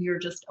that you're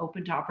just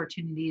open to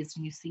opportunities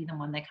and you see them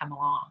when they come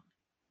along?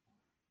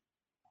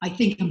 I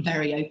think I'm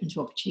very open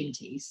to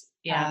opportunities.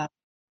 Yeah.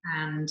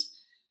 And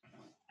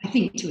I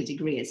think to a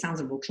degree, it sounds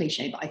a little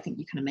cliche, but I think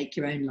you kind of make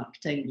your own luck,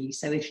 don't you?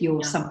 So if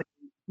you're somebody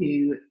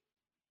who,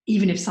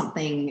 even if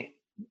something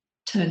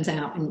turns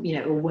out and,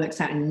 or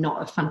works out in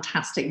not a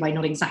fantastic way,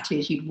 not exactly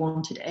as you'd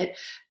wanted it,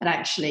 but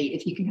actually,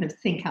 if you can kind of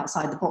think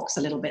outside the box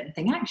a little bit and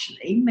think,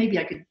 actually, maybe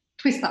I could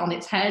twist that on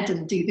its head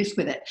and do this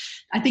with it.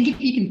 I think if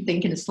you can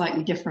think in a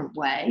slightly different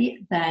way,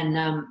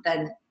 then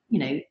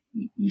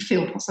you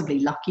feel possibly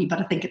lucky, but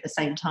I think at the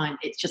same time,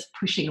 it's just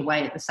pushing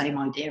away at the same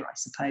idea, I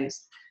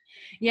suppose.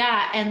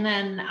 Yeah. And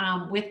then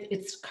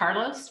it's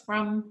Carlos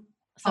from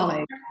South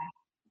Africa.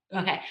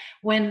 Okay.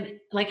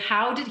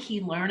 How did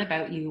he learn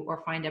about you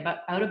or find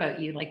out about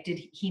you? Like, did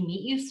he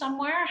meet you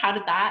somewhere? How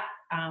did that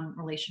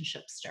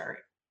relationship start?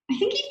 I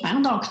think he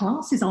found our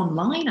classes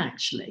online,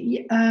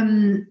 actually.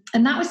 And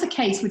that was the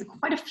case with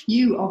quite a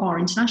few of our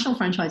international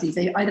franchisees.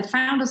 They either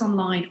found us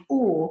online,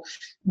 or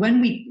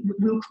when we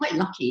were quite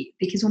lucky,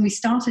 because when we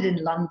started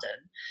in London,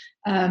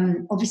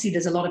 obviously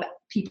there's a lot of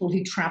people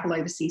who travel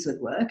overseas with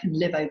work and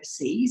live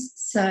overseas.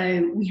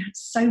 So we had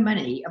so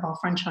many of our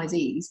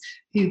franchisees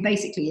who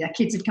basically their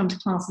kids had come to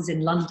classes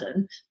in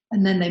London,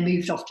 and then they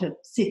moved off to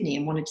Sydney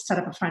and wanted to set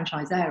up a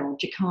franchise there, or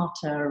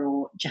Jakarta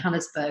or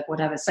Johannesburg,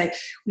 whatever. So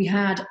we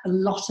had a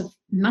lot of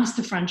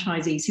master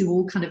franchisees who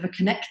all kind of are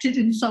connected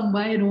in some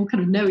way and all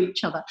kind of know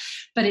each other.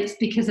 But it's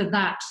because of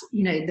that,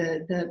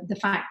 the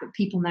fact that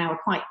people now are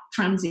quite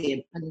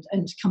transient,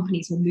 and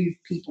companies will move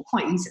people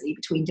quite easily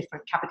between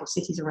different capital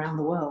cities around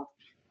the world.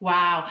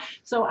 Wow.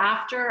 So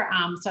after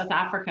South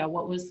Africa,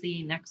 what was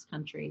the next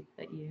country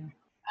that you?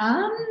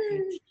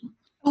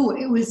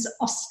 It was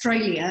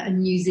Australia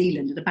and New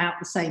Zealand at about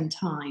the same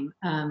time.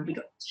 We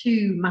got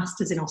 2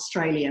 masters in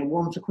Australia,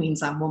 one for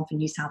Queensland, one for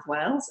New South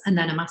Wales, and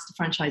then a master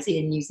franchisee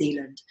in New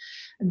Zealand.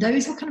 And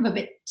those were kind of a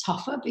bit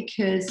tougher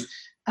because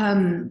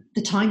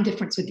the time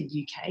difference with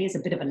the UK is a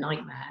bit of a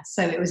nightmare.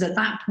 So it was at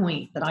that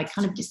point that I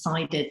kind of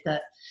decided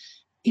that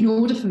in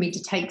order for me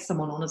to take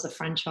someone on as a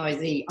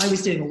franchisee, I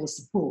was doing all the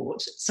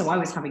support. So I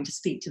was having to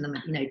speak to them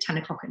at, 10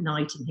 o'clock at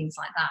night and things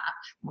like that,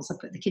 once I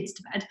put the kids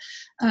to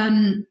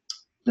bed.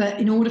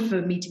 But in order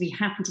for me to be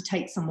happy to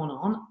take someone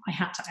on, I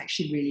had to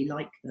actually really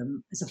like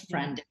them as a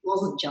friend. It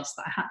wasn't just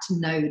that I had to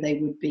know they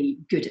would be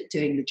good at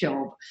doing the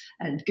job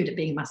and good at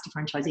being a master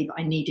franchisee, but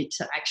I needed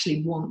to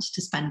actually want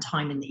to spend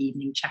time in the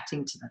evening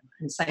chatting to them.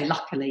 And so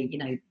luckily, you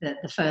know,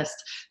 the first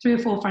 3 or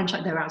 4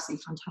 franchise, they're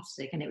absolutely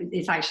fantastic. And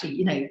it's actually,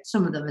 you know,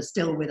 some of them are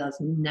still with us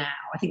now.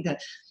 I think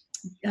that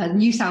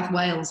New South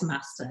Wales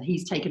master,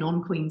 he's taken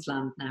on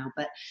Queensland now,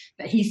 but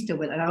he's still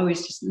with it. And I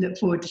always just look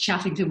forward to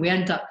chatting to him. We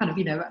end up kind of,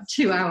 you know,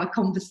 2-hour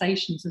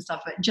conversations and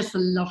stuff, but just a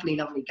lovely,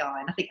 lovely guy.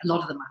 And I think a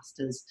lot of the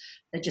masters,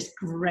 they're just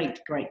great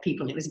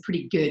people. It was a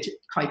pretty good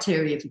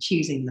criteria for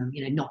choosing them,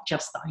 you know, not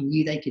just that I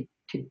knew they could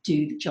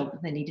do the job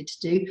that they needed to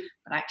do,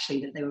 but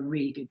actually that they were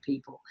really good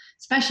people,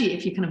 especially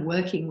if you're kind of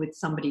working with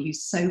somebody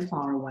who's so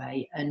far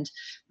away. And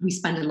we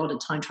spend a lot of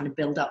time trying to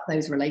build up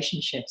those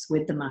relationships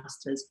with the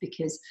masters,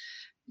 because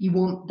you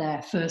want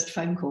their first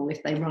phone call,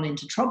 if they run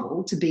into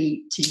trouble, to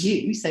be to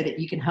you so that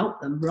you can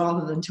help them,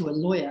 rather than to a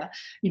lawyer,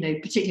 you know,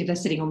 particularly if they're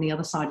sitting on the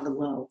other side of the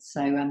world.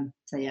 So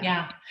yeah.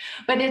 Yeah.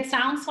 But it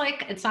sounds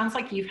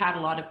like you've had a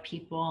lot of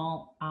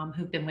people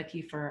who've been with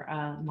you for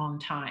a long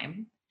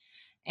time.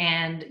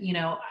 And, you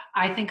know,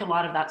 I think a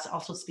lot of that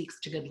also speaks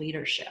to good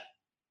leadership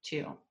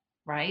too,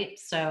 right?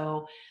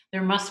 So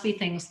there must be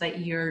things that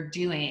you're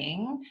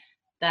doing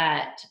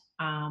that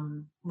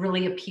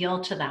really appeal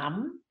to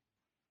them,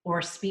 or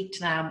speak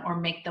to them, or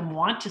make them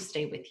want to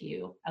stay with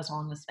you as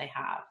long as they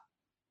have.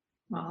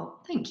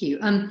 Well, thank you.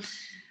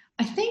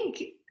 I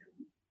think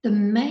the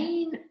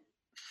main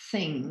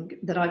thing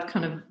that I've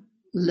kind of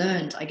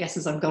learned, I guess,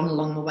 as I've gone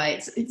along the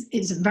way,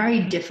 it's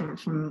very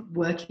different from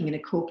working in a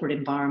corporate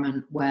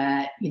environment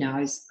where, you know, I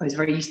was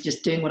very used to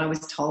just doing what I was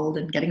told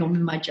and getting on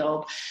with my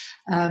job.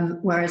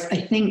 Whereas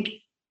I think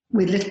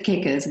with Little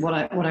Kickers, what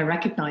I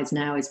recognize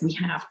now is we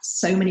have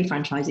so many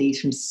franchisees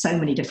from so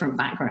many different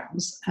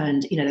backgrounds,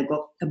 and, you know, they've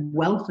got a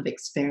wealth of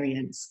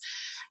experience.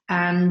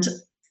 And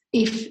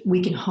if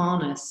we can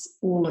harness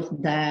all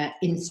of their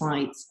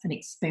insights and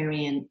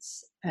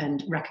experience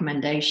and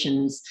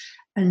recommendations,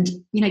 and,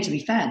 you know, to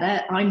be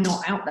fair, I'm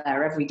not out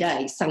there every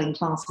day selling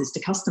classes to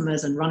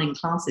customers and running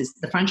classes.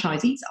 The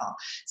franchisees are.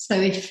 So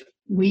if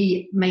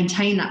we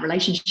maintain that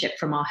relationship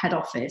from our head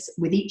office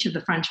with each of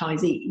the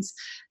franchisees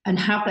and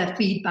have their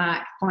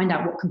feedback, find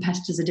out what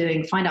competitors are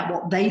doing, find out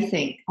what they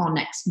think our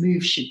next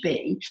move should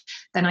be,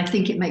 then I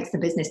think it makes the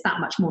business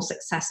that much more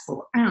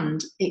successful.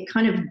 And it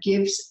kind of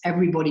gives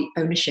everybody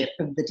ownership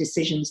of the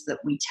decisions that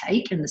we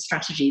take and the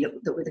strategy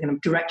that we're the kind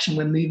of direction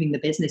we're moving the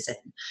business in.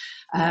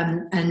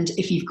 And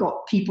if you've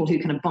got people who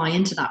kind of buy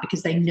into that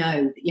because they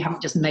know that you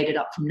haven't just made it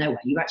up from nowhere,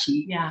 you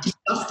actually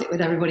discussed it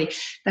with everybody,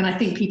 then I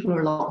think people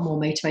are a lot more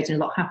motivated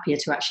and a lot happier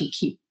to actually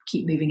keep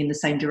moving in the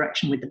same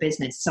direction with the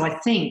business. So I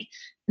think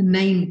the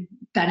main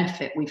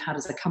benefit we've had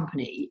as a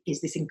company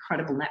is this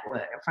incredible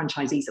network of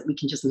franchisees that we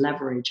can just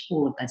leverage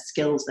all of their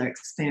skills, their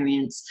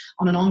experience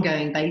on an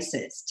ongoing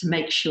basis to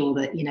make sure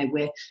that, you know,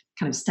 we're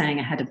kind of staying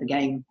ahead of the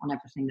game on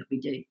everything that we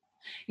do.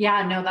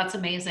 Yeah, no, that's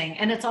amazing.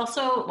 And it's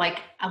also like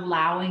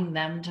allowing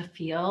them to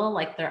feel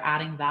like they're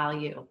adding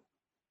value,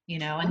 you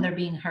know, and they're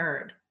being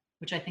heard,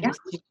 which I think is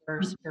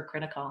super, super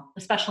critical,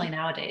 especially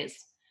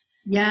nowadays.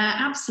 Yeah,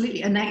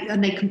 absolutely. And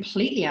they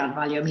completely add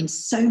value. I mean,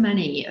 so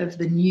many of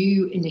the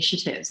new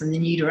initiatives and the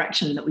new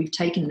direction that we've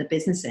taken the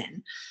business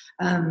in,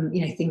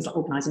 you know, things like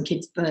organising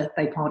kids'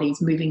 birthday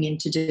parties, moving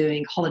into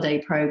doing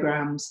holiday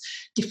programs,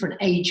 different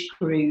age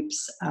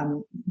groups,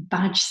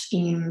 badge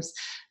schemes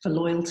for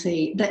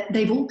loyalty,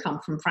 they've all come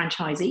from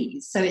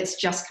franchisees. So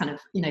it's just kind of,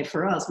 you know,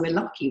 for us, we're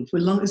lucky.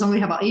 As long as we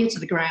have our ear to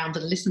the ground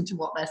and listen to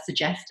what they're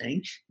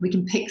suggesting, we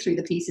can pick through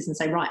the pieces and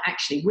say, right,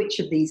 actually, which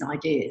of these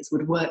ideas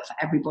would work for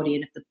everybody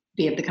and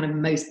be of the kind of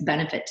most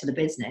benefit to the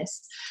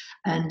business.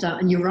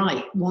 And you're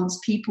right, once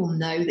people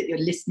know that you're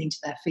listening to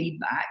their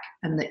feedback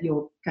and that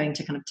you're going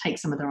to kind of take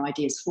some of their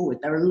ideas forward,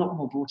 they're a lot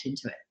more brought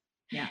into it.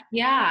 Yeah.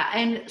 Yeah.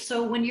 And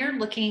so when you're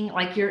looking,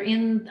 like you're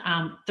in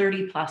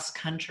 30 plus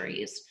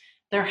countries,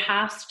 there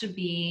has to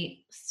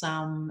be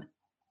some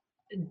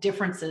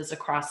differences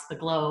across the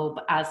globe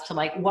as to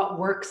like what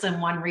works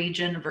in one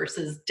region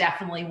versus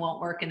definitely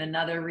won't work in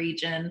another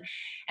region.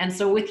 And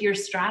so with your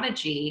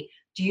strategy,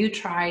 do you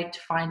try to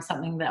find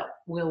something that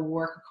will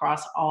work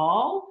across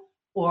all,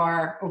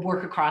 or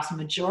work across a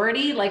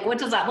majority? Like, what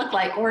does that look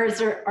like? Or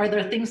are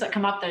there things that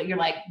come up that you're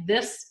like,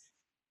 this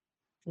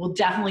will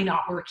definitely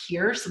not work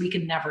here, so we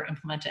can never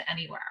implement it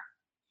anywhere?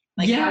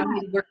 Like, how do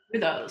you work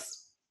through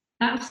those?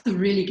 That's a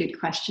really good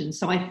question.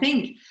 So I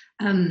think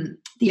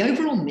the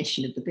overall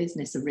mission of the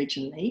business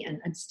originally,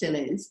 and still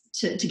is,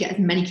 to get as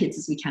many kids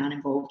as we can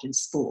involved in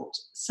sport.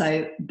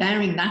 So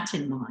bearing that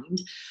in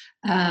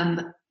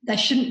mind, there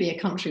shouldn't be a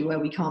country where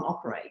we can't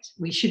operate.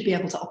 We should be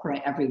able to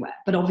operate everywhere.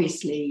 But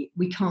obviously,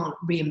 we can't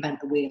reinvent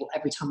the wheel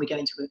every time we go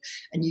into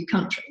a new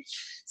country.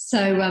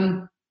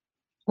 So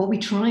what we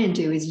try and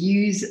do is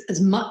use as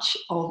much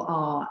of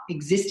our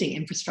existing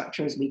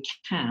infrastructure as we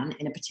can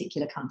in a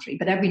particular country.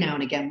 But every now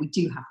and again, we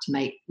do have to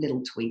make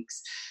little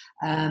tweaks.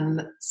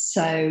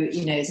 So,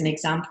 you know, as an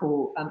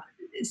example,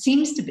 it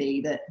seems to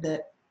be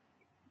that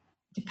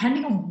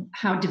depending on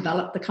how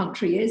developed the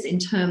country is in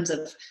terms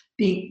of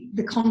being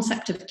the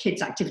concept of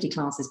kids activity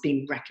classes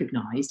being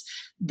recognized,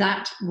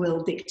 that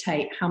will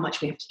dictate how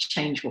much we have to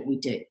change what we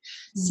do.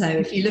 So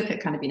if you look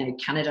at kind of,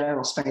 Canada,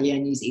 Australia,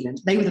 New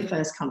Zealand, they were the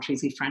first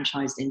countries we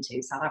franchised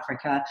into. South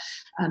Africa,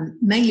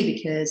 mainly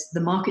because the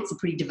markets are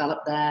pretty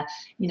developed there.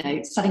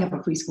 Setting up a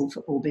preschool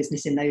football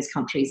business in those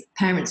countries,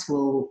 parents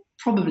will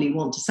probably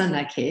want to send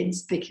their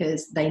kids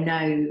because they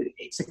know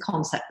it's a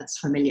concept that's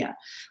familiar.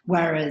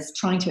 Whereas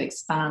trying to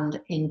expand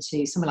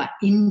into somewhere like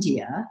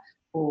India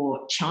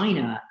or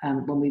China,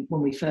 when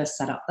we first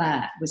set up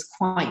there, was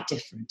quite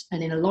different.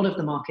 And in a lot of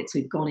the markets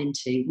we've gone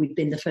into, we've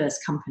been the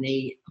first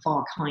company of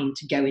our kind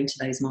to go into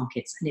those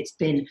markets. And it's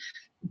been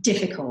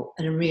difficult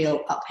and a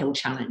real uphill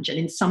challenge. And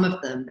in some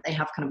of them, they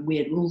have kind of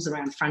weird rules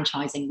around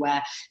franchising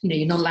where,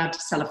 you're not allowed to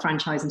sell a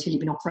franchise until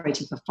you've been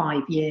operating for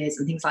 5 years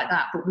and things like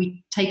that. But we've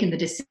taken the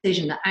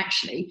decision that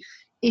actually,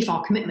 if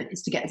our commitment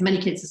is to get as many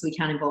kids as we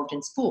can involved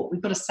in sport,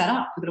 we've got to set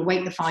up, we've got to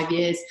wait the 5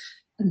 years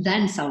and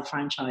then sell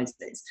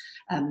franchises.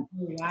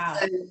 Wow.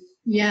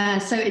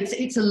 So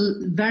it's a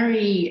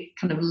very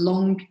kind of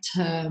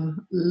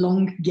long-term,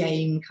 long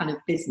game kind of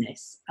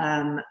business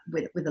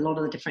with a lot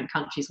of the different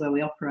countries where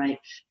we operate.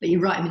 But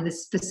you're right,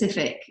 there's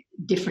specific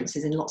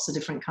differences in lots of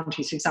different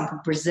countries. For example,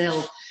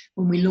 Brazil,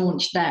 when we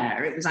launched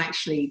there, it was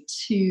actually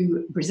a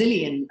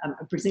Brazilian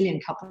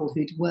couple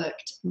who'd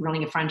worked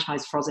running a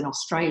franchise for us in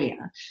Australia.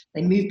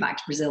 They moved back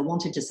to Brazil,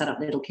 wanted to set up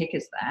Little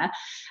Kickers there.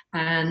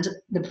 And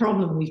the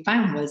problem we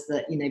found was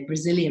that,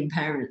 Brazilian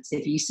parents,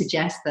 if you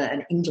suggest that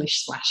an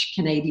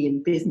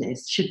English/Canadian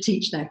business should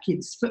teach their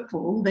kids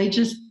football, they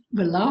just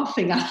were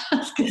laughing at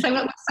us because they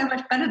were so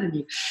much better than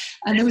you.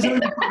 And there was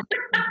already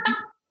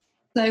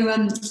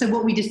So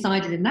what we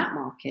decided in that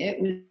market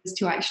was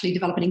to actually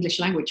develop an English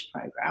language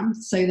program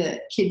so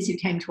that kids who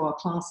came to our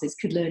classes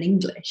could learn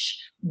English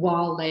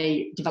while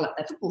they developed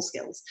their football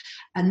skills.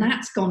 And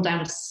that's gone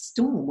down a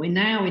storm. We're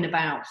now in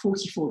about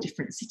 44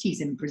 different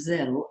cities in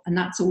Brazil. And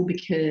that's all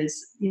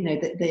because,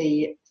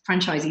 the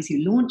franchisees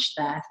who launched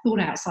there thought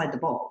outside the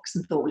box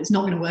and thought, well, it's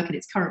not going to work in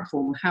its current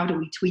form. How do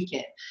we tweak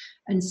it?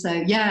 And so,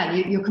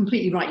 you're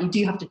completely right. You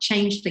do have to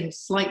change things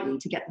slightly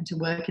to get them to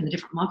work in the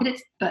different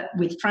markets. But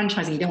with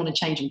franchising, you don't want to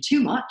change them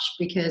too much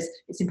because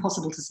it's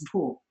impossible to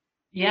support.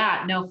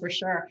 Yeah, no, for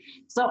sure.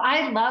 So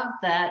I love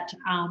that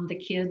the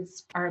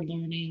kids are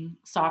learning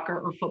soccer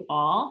or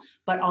football,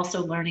 but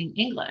also learning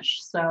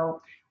English.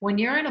 So when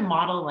you're in a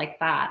model like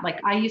that, like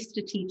I used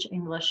to teach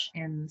English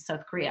in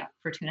South Korea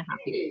for 2.5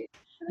 years.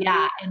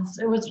 Yeah, and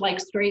so it was like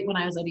straight when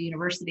I was at a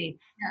university.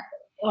 Yeah.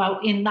 Well,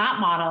 in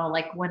that model,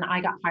 like when I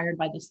got hired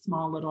by this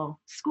small little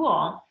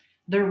school,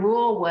 the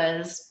rule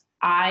was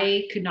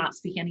I could not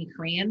speak any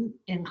Korean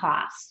in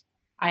class.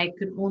 I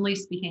could only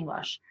speak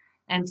English.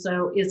 And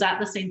so is that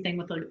the same thing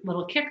with the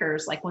Little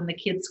Kickers? Like when the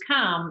kids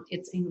come,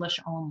 it's English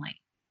only?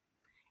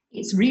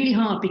 It's really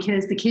hard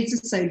because the kids are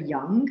so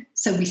young.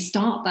 So we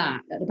start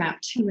that at about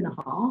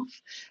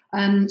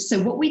 2.5.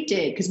 So what we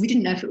did, because we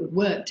didn't know if it would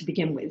work to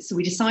begin with, so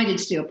we decided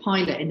to do a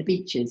pilot in the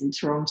beaches in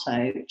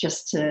Toronto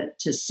just to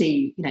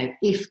see,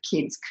 if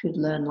kids could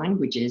learn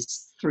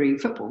languages through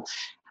football.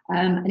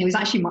 And it was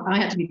actually, I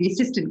had to be the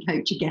assistant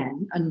coach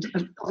again, and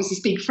obviously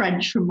speak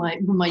French from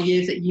my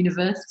years at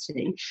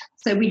university.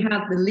 So we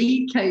had the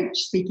lead coach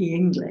speaking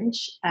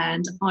English,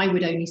 and I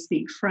would only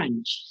speak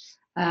French.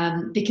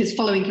 Because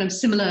following kind of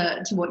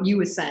similar to what you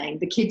were saying,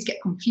 the kids get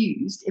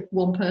confused if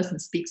one person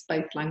speaks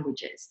both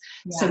languages.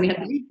 Yeah. So we had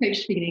the lead coach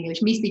speaking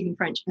English, me speaking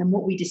French. And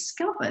what we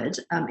discovered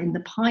in the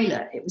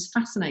pilot, it was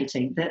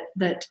fascinating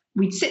that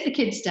we'd sit the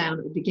kids down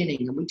at the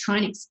beginning and we'd try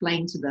and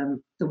explain to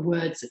them the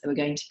words that they were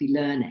going to be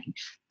learning.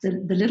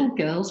 The little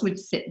girls would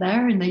sit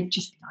there and they'd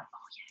just be like,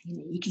 oh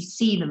yeah, you can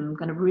see them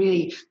kind of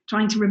really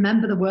trying to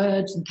remember the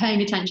words and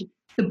paying attention.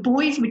 The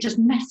boys were just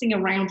messing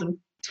around and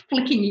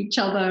flicking each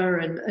other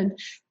and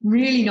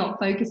really not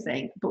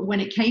focusing. But when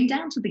it came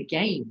down to the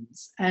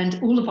games, and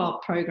all of our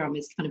program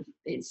is kind of,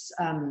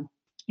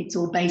 it's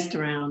all based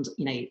around,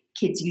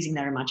 kids using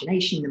their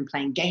imagination and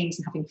playing games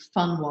and having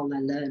fun while they're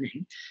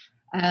learning.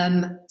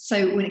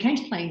 So when it came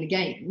to playing the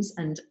games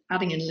and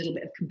adding in a little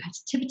bit of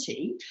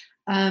competitivity,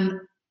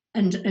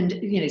 and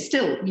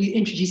still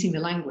introducing the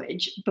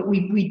language, but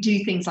we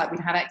do things like we'd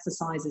have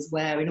exercises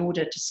where in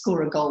order to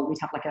score a goal, we'd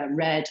have like a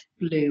red,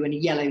 blue and a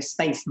yellow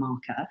space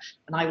marker,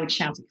 and I would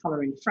shout a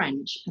colour in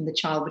French and the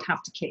child would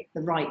have to kick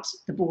the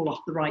ball off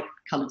the right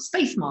coloured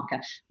space marker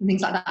and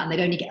things like that, and they'd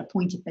only get a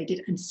point if they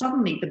did. And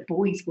suddenly the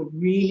boys were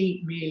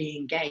really, really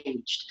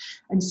engaged.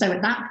 And so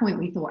at that point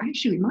we thought,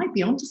 actually, we might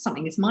be onto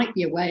something. This might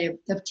be a way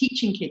of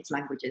teaching kids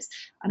languages.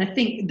 And I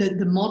think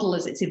the model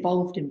as it's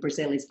evolved in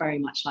Brazil is very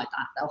much like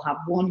that. They'll have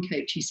one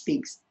coach who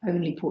speaks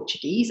only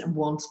Portuguese and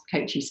one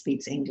coach who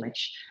speaks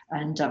English,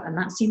 and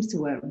that seems to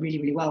work really,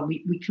 really well.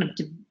 We kind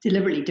of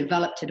deliberately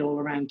developed it all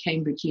around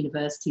Cambridge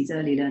University's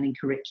early learning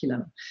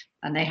curriculum,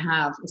 and they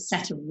have a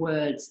set of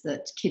words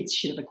that kids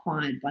should have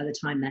acquired by the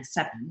time they're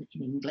 7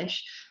 in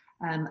English.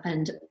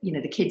 And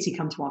the kids who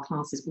come to our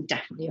classes will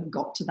definitely have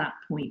got to that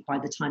point by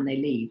the time they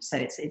leave. So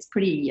it's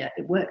pretty,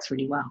 it works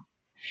really well.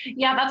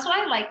 Yeah, that's what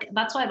I like.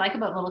 That's what I like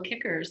about Little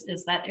Kickers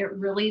is that it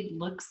really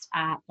looks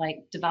at like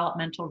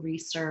developmental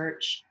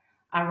research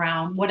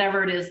around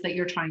whatever it is that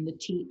you're trying to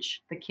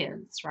teach the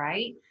kids,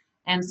 right?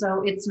 And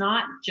so it's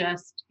not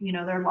just,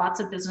 there are lots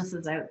of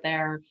businesses out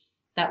there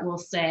that will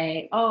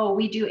say, oh,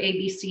 we do A,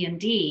 B, C, and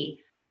D,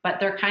 but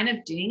they're kind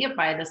of doing it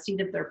by the seat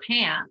of their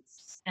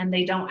pants. And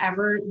they don't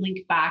ever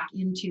link back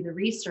into the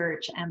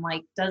research and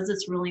like, does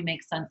this really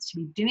make sense to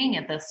be doing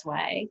it this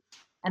way?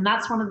 And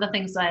that's one of the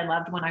things that I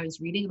loved when I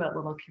was reading about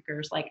Little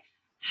Kickers, like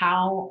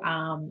how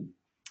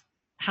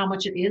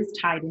much it is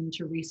tied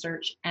into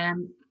research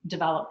and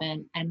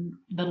development and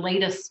the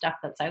latest stuff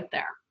that's out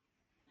there.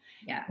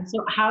 Yeah. And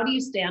so how do you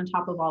stay on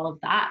top of all of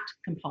that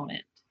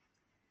component?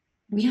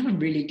 We have a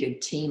really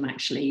good team,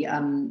 actually.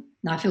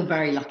 I feel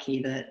very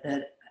lucky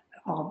that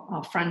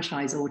our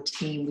franchisor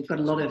team, we've got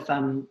a lot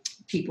of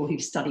people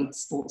who've studied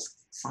sports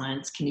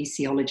science,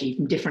 kinesiology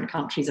from different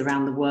countries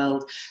around the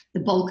world. The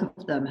bulk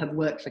of them have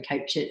worked for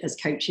as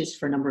coaches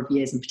for a number of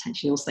years, and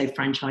potentially also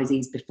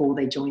franchisees before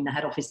they join the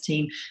head office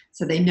team.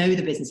 So they know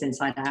the business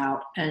inside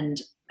out. And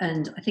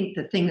I think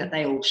the thing that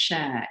they all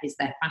share is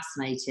they're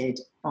fascinated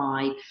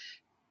by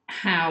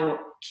how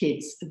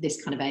kids of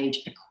this kind of age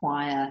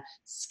acquire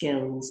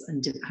skills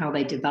and how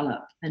they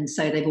develop. And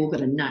so they've all got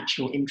a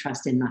natural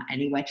interest in that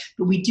anyway.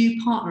 But we do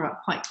partner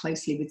up quite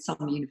closely with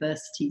some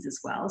universities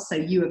as well. So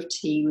U of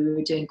T, we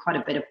were doing quite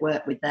a bit of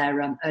work with their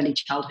early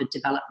childhood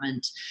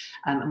development.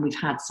 And we've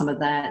had some of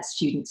their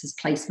students as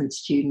placement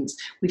students.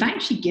 We've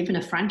actually given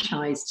a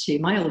franchise to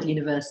my old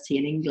university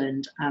in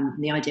England.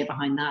 And the idea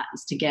behind that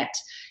is to get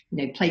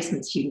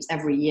placement students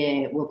every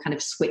year. We'll kind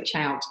of switch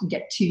out and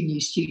get 2 new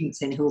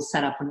students in who will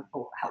set up and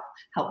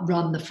help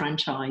run the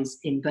franchise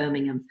in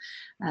Birmingham.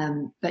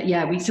 But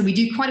yeah, we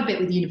do quite a bit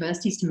with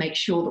universities to make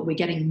sure that we're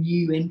getting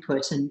new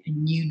input and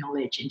new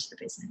knowledge into the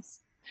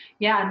business.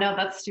 Yeah, no,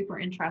 that's super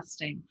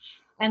interesting.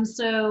 And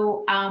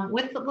so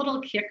with the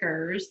Little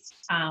Kickers,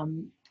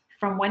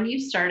 from when you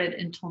started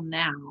until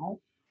now,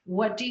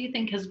 what do you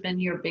think has been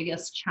your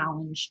biggest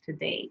challenge to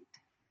date?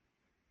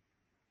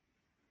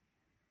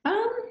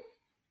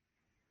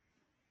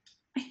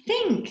 I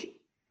think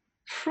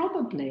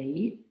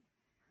probably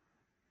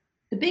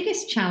the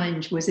biggest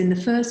challenge was in the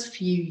first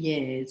few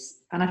years,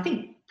 and I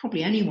think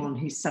probably anyone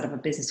who's set up a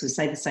business would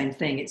say the same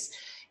thing. It's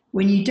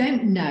when you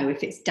don't know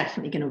if it's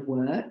definitely going to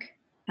work,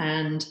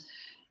 and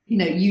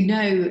you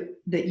know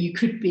that you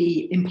could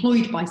be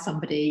employed by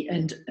somebody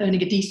and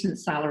earning a decent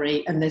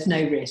salary and there's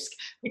no risk,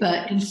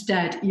 but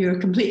instead you're a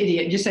complete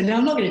idiot and just say, no,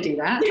 I'm not going to do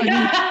that.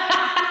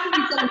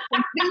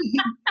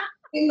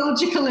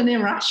 Illogical and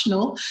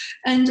irrational.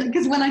 And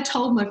because when I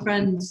told my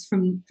friends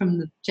from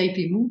the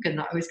JP Morgan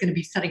that I was going to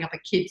be setting up a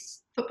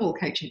kids football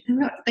coaching,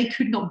 they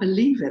could not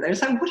believe it. They were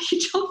like, what are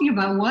you talking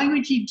about? Why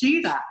would you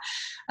do that?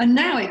 And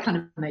now it kind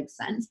of makes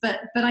sense.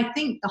 But I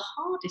think the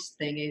hardest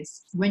thing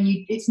is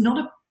when it's not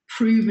a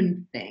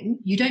proven thing,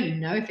 you don't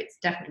know if it's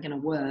definitely going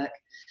to work.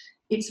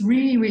 It's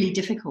really, really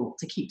difficult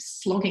to keep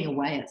slogging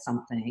away at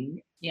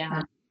something.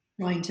 Yeah.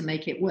 Trying to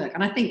make it work.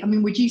 And I think,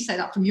 would you say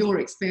that from your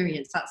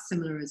experience, that's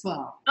similar as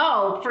well?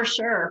 Oh, for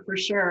sure.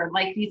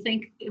 Like you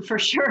think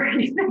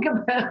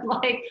about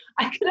like,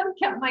 I could have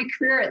kept my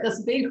career at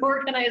this big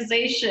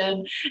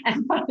organization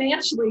and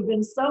financially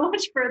been so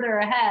much further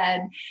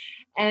ahead.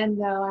 And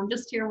no, I'm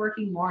just here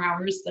working more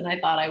hours than I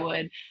thought I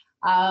would.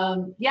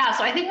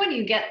 So I think when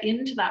you get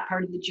into that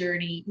part of the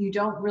journey, you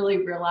don't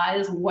really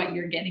realize what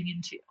you're getting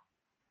into.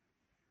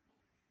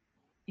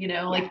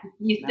 Like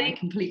you think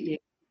completely.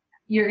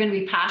 You're going to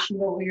be passionate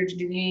about what you're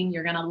doing.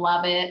 You're going to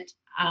love it.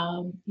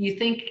 You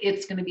think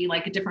it's going to be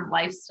like a different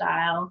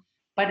lifestyle,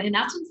 but in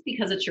essence,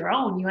 because it's your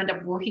own, you end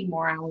up working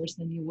more hours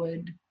than you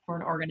would for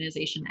an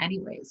organization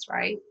anyways,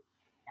 right?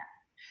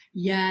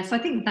 Yeah. So I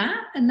think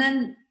that, and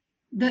then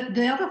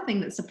the other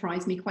thing that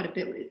surprised me quite a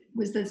bit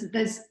was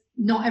there's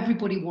not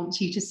everybody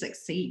wants you to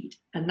succeed.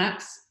 And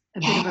that's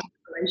a bit of a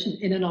revelation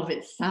in and of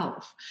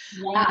itself.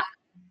 Yeah.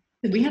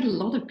 We had a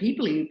lot of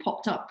people who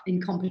popped up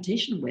in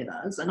competition with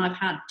us, and I've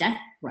had death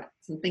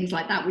threats and things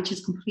like that, which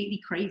is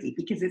completely crazy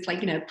because it's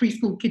like,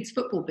 preschool kids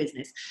football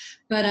business.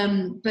 But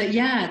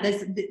yeah,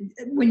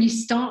 when you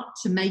start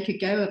to make a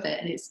go of it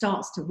and it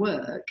starts to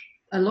work,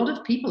 a lot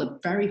of people are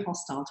very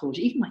hostile towards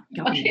you, even my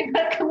government. Okay,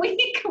 but can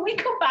we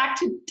go back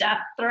to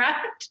death threat?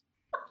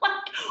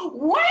 Like,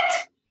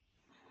 what?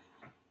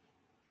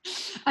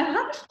 I've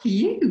had a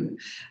few.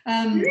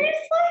 Seriously?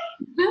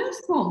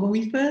 First one, when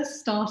we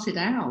first started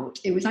out,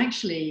 it was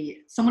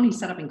actually someone who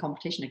set up in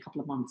competition a couple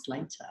of months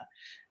later.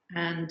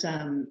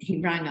 And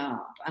he rang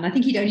up, and I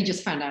think he'd only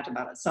just found out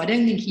about it. So I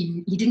don't think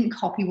he didn't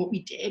copy what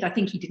we did. I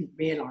think he didn't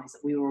realize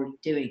that we were already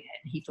doing it,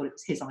 and he thought it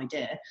was his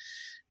idea.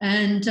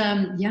 And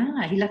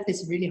he left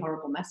this really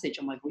horrible message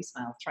on my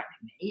voicemail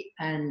threatening me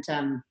and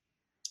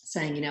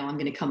saying, I'm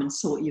going to come and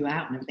sort you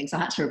out and everything. So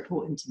I had to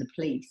report him to the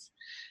police.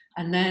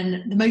 And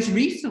then the most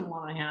recent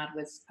one I had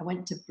was I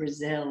went to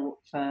Brazil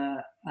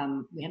for,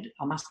 we had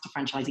our master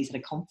franchisees at a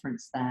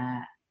conference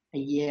there a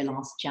year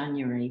last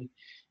January.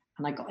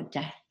 And I got a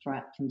death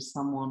threat from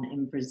someone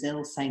in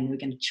Brazil saying they were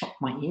going to chop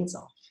my ears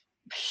off.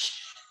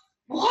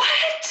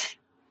 What?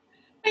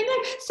 I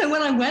know. So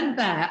when I went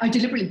there, I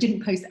deliberately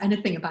didn't post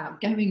anything about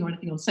going or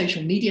anything on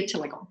social media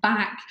till I got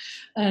back.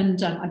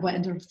 And I went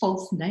under a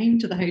false name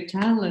to the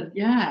hotel. And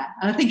yeah,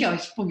 I think I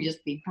was probably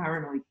just being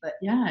paranoid. But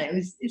yeah,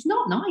 it's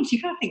not nice.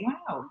 You kind of think,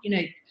 wow,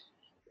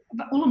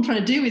 but all I'm trying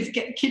to do is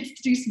get kids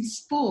to do some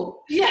sport.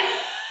 Yeah.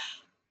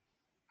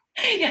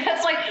 Yeah,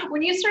 it's like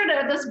when you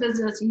started this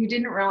business, you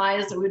didn't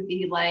realize it would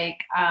be like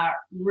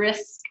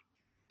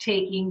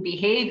risk-taking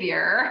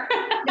behavior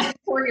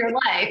for your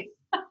life.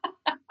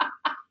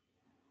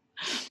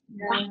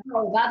 Yeah.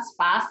 Wow, that's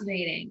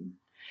fascinating.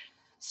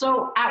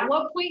 So at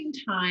what point in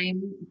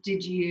time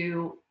did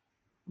you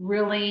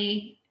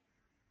really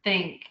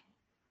think,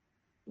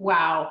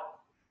 wow,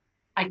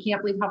 I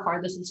can't believe how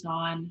far this has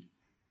gone.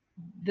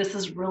 This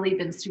has really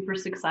been super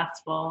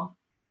successful.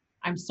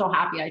 I'm so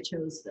happy I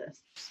chose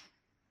this.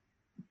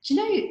 Do you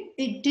know,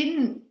 it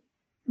didn't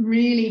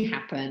really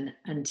happen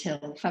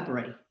until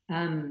February,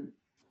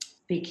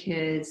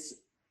 because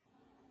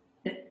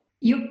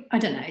I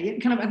don't know,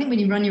 I think when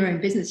you run your own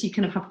business, you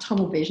kind of have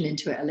tunnel vision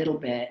into it a little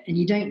bit, and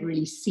you don't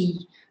really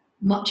see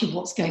much of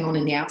what's going on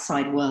in the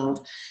outside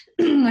world.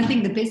 I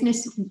think the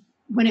business,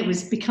 when it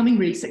was becoming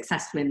really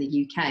successful in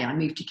the UK, I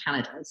moved to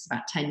Canada. It's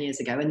about 10 years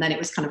ago. And then it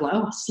was kind of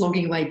like,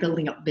 slogging away,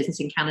 building up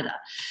business in Canada.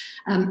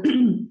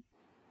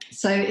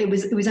 So it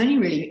was only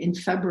really in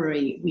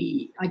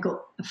February, I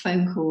got a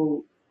phone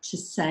call to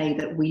say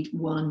that we'd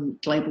won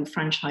Global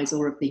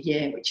Franchisor of the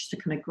Year, which is the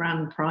kind of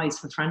grand prize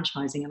for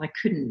franchising, and I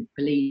couldn't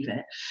believe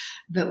it.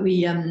 But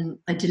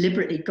I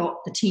deliberately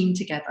got the team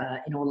together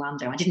in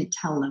Orlando. I didn't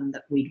tell them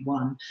that we'd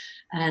won,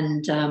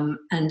 and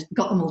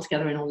got them all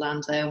together in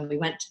Orlando, and we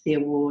went to the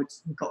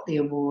awards and got the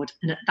award.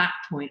 And at that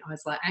point, I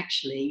was like,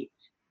 actually,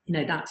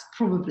 that's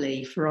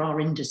probably for our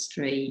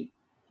industry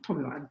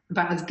probably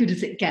about as good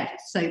as it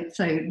gets. So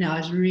no, I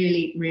was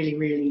really, really,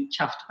 really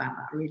chuffed about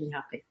that. Really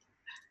happy.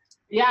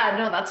 Yeah,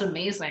 no, that's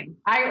amazing.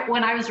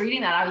 When I was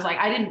reading that, I was like,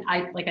 I didn't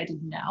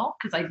know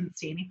because I didn't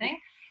see anything.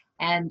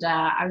 And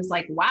I was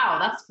like, wow,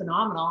 that's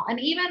phenomenal.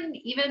 And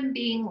even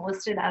being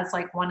listed as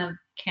like one of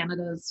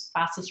Canada's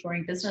fastest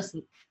growing businesses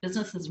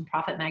in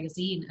Profit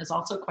Magazine is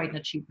also quite an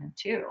achievement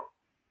too.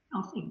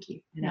 Oh, thank you.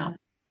 Yeah,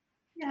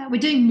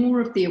 we're doing more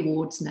of the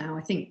awards now.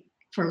 I think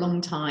for a long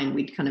time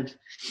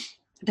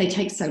they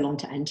take so long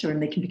to enter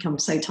and they can become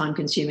so time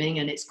consuming,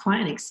 and it's quite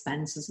an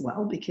expense as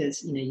well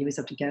because you always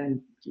have to go and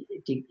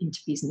do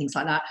interviews and things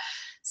like that.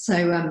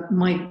 So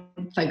my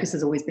focus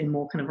has always been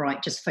more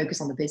just focus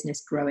on the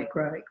business, grow it.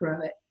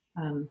 But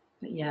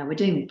yeah,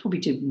 we're probably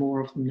do more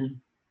of them now.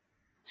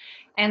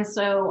 And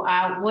so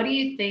what do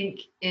you think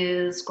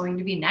is going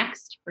to be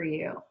next for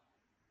you?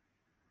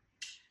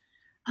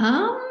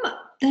 Well,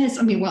 at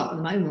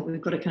the moment we've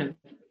got to kind of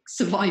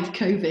survive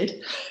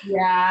COVID.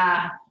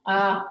 Yeah.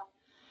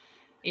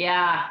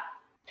 Yeah.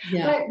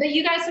 But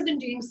you guys have been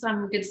doing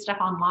some good stuff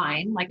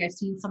online. Like I've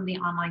seen some of the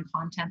online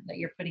content that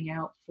you're putting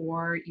out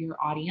for your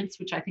audience,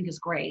 which I think is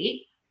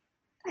great.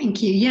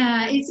 Thank you.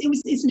 Yeah,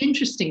 it's an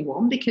interesting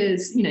one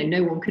because,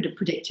 no one could have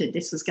predicted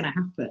this was going to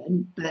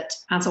happen. But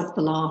as of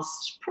the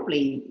last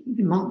probably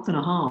month and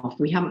a half,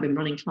 we haven't been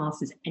running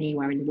classes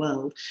anywhere in the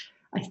world.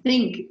 I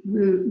think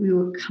we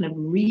were kind of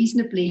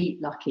reasonably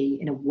lucky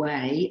in a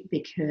way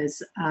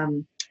because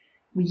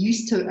we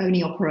used to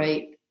only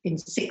operate in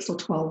 6 or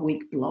 12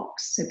 week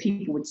blocks. So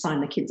people would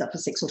sign their kids up for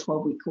 6 or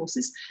 12 week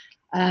courses.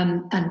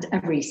 And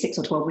every 6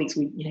 or 12 weeks,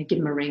 we give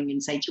them a ring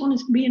and say, do you want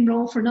to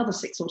re-enroll for another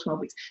 6 or 12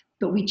 weeks?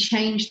 But we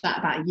changed that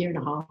about a year and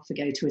a half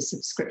ago to a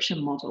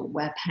subscription model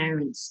where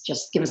parents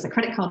just give us the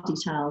credit card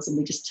details and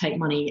we just take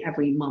money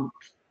every month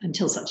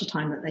until such a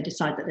time that they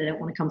decide that they don't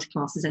want to come to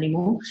classes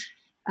anymore.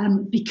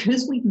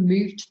 Because we've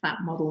moved to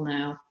that model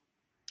now,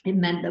 it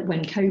meant that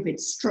when COVID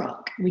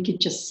struck, we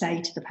could just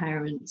say to the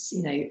parents,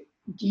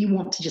 do you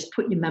want to just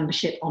put your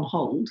membership on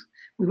hold?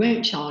 We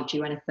won't charge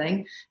you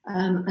anything.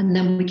 And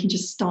then we can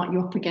just start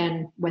you up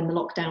again when the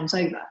lockdown's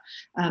over.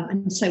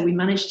 And so we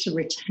managed to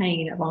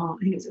retain I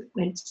think it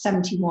was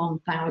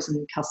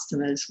 71,000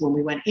 customers when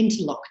we went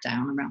into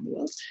lockdown around the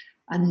world.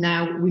 And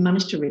now we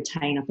managed to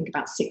retain, I think,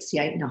 about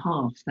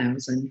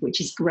 68,500,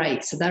 which is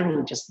great. So they're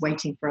all just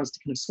waiting for us to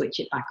kind of switch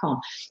it back on.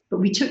 But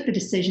we took the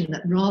decision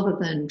that rather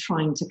than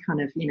trying to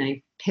kind of,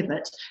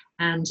 pivot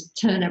and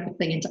turn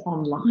everything into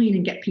online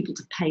and get people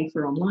to pay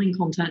for online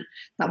content,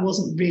 that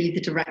wasn't really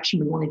the direction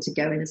we wanted to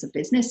go in as a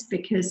business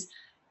because,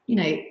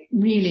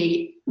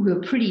 really we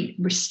were pretty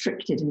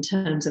restricted in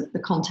terms of the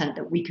content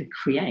that we could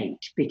create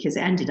because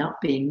it ended up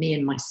being me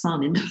and my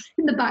son in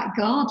the back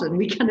garden.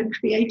 We kind of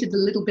created a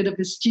little bit of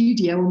a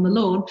studio on the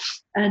lawn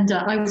and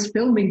I was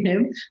filming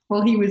him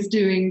while he was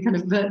doing kind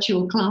of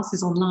virtual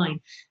classes online.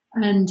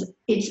 And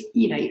it's,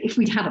 if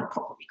we'd had a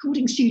proper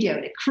recording studio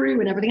and a crew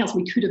and everything else,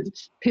 we could have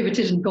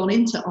pivoted and gone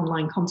into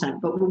online content.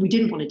 But what we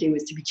didn't want to do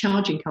was to be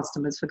charging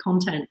customers for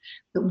content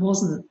that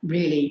wasn't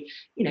really,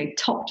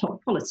 top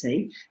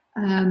quality.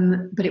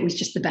 but it was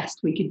just the best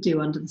we could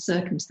do under the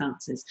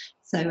circumstances.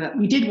 So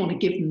we did want to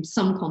give them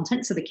some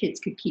content so the kids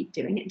could keep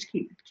doing it, to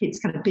keep the kids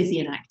kind of busy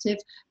and active,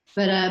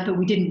 but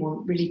we didn't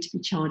want really to be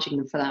charging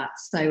them for that.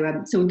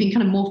 So we've been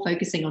kind of more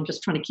focusing on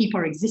just trying to keep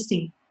our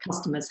existing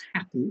customers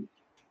happy,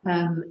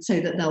 so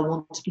that they'll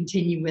want to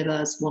continue with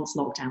us once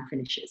lockdown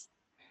finishes.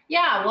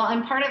 Yeah, well,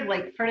 and part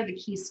of the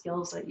key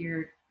skills that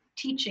you're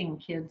teaching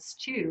kids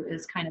too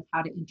is kind of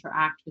how to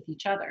interact with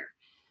each other.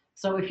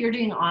 So if you're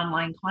doing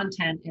online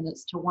content and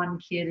it's to one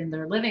kid in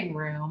their living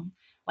room,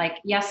 like,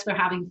 yes, they're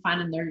having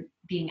fun and they're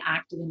being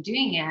active and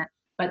doing it,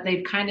 but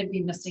they'd kind of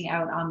be missing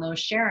out on those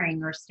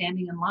sharing or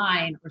standing in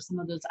line or some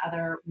of those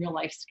other real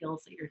life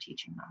skills that you're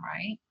teaching them,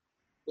 right?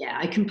 Yeah,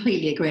 I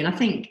completely agree. And I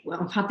think, well,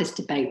 I've had this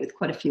debate with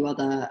quite a few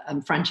other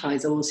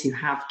franchisors who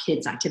have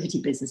kids' activity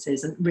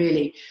businesses. And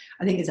really,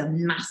 I think there's a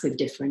massive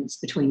difference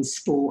between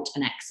sport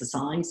and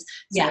exercise.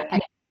 So Yeah.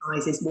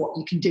 exercise is what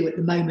you can do at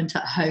the moment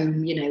at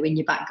home, you know, in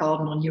your back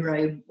garden on your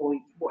own, or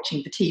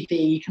watching the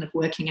TV, kind of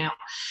working out.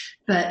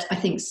 But I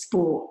think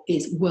sport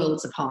is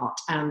worlds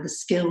apart, and the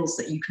skills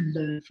that you can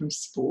learn from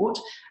sport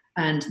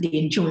and the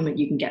enjoyment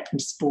you can get from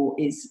sport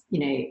is, you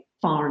know,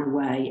 far and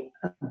away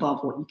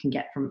above what you can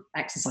get from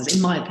exercise,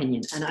 in my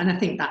opinion. And I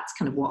think that's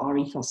kind of what our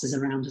ethos is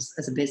around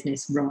as a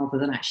business, rather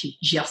than actually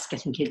just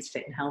getting kids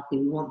fit and healthy.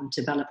 We want them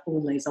to develop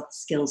all those other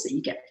skills that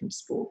you get from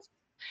sport.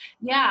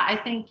 Yeah, I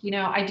think, you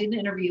know, I did an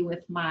interview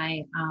with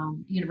my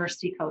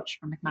university coach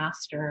from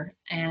McMaster,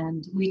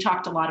 and we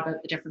talked a lot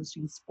about the difference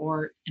between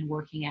sport and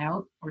working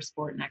out, or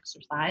sport and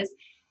exercise.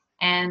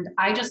 And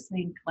I just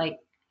think, like,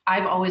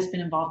 I've always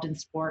been involved in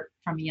sport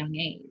from a young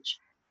age.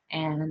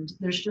 And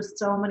there's just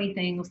so many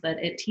things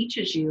that it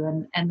teaches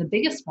you. And the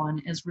biggest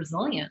one is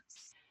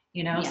resilience.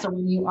 You know, Yeah. so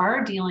when you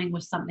are dealing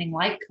with something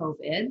like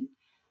COVID,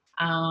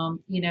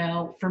 you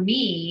know, for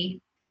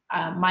me,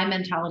 my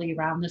mentality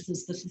around this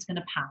is going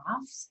to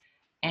pass.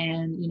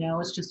 And, you know,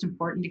 it's just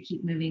important to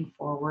keep moving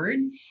forward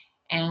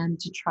and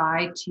to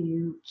try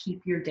to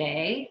keep your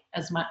day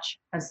as much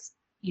as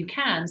you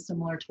can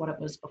similar to what it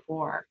was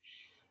before.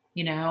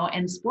 You know,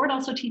 and sport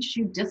also teaches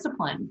you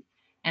discipline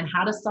and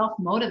how to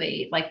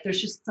self-motivate. Like, there's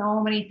just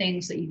so many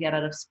things that you get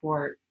out of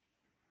sport.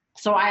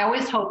 So I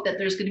always hope that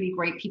there's going to be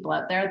great people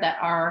out there that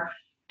are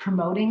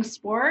promoting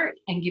sport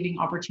and giving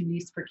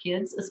opportunities for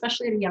kids,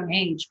 especially at a young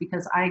age,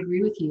 because I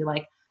agree with you.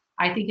 Like,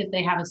 I think if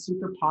they have a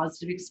super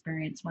positive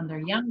experience when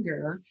they're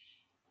younger,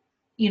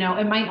 you know,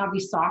 it might not be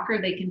soccer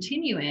they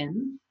continue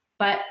in,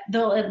 but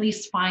they'll at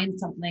least find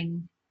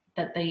something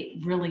that they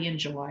really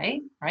enjoy,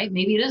 right?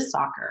 Maybe it is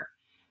soccer.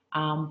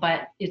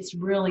 But it's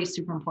really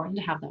super important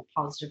to have that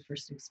positive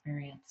first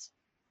experience.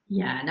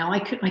 Yeah, no, I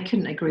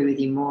couldn't agree with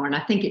you more. And I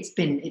think it's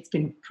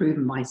been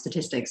proven by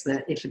statistics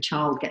that if a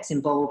child gets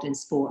involved in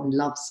sport and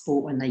loves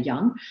sport when they're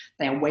young,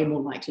 they are way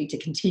more likely to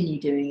continue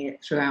doing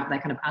it throughout their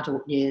kind of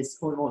adult years,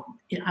 or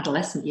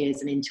adolescent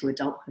years and into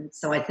adulthood.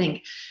 So I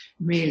think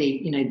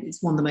really, you know,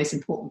 it's one of the most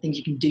important things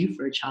you can do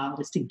for a child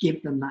is to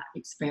give them that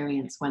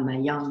experience when they're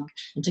young,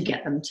 and to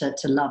get them to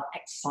love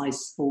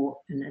exercise, sport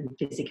and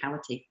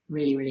physicality.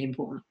 Really, really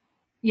important.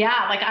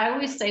 Yeah, like I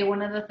always say,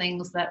 one of the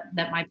things that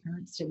my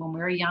parents did when we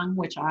were young,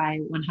 which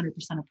I 100%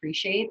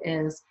 appreciate,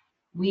 is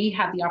we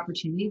had the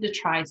opportunity to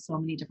try so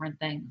many different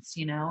things.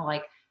 You know,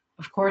 like,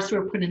 of course we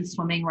were put in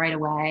swimming right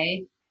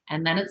away,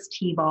 and then it's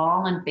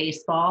t-ball and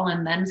baseball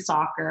and then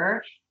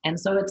soccer. And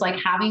so it's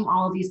like having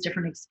all of these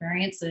different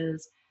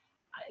experiences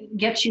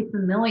gets you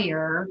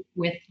familiar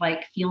with,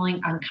 like,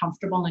 feeling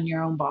uncomfortable in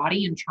your own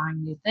body and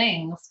trying new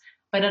things.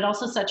 But it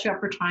also sets you up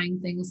for trying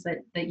things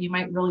that you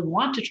might really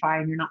want to try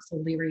and you're not so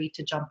leery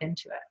to jump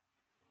into it.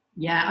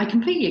 Yeah, I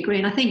completely agree.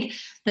 And I think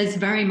there's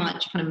very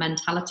much kind of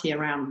mentality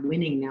around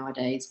winning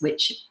nowadays,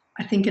 which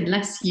I think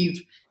unless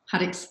you've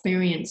had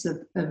experience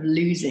of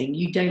losing,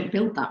 you don't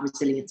build that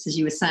resilience, as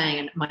you were saying.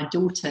 And my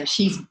daughter,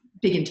 she's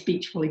big into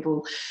beach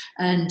volleyball,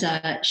 and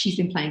she's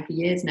been playing for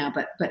years now,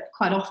 but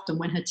quite often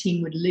when her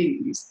team would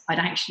lose, I'd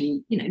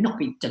actually, you know, not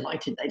be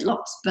delighted they'd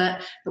lost,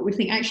 but would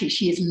think, actually,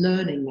 she is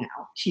learning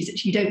now.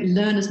 You don't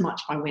learn as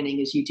much by winning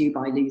as you do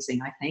by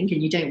losing, I think,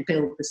 and you don't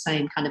build the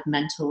same kind of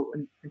mental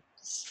and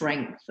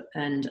strength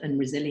and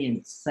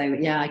resilience. So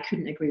yeah, I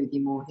couldn't agree with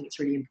you more. I think it's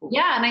really important.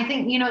 Yeah, and I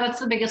think, you know, that's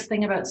the biggest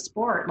thing about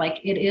sport.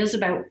 Like, it is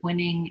about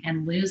winning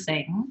and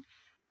losing.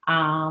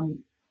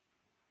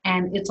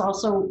 And it's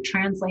also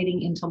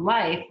translating into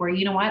life where,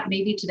 you know what,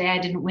 maybe today I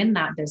didn't win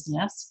that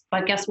business,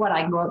 but guess what?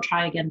 I can go out and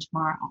try again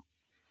tomorrow.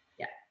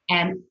 Yeah.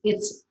 And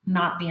it's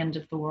not the end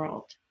of the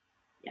world.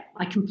 Yeah,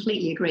 I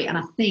completely agree. And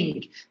I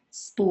think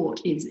sport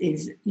is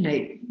you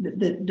know,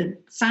 the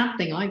sad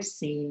thing I've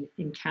seen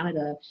in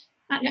Canada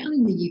and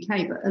in the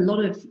UK, but a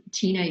lot of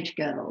teenage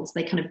girls,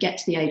 they kind of get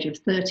to the age of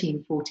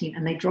 13, 14,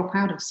 and they drop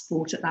out of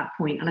sport at that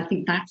point. And I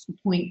think that's the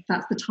point,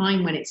 that's the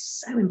time when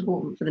it's so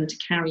important for them to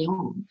carry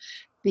on.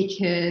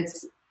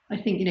 Because I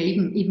think, you know,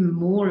 even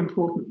more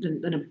important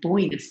than a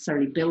boy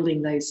necessarily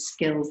building those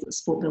skills that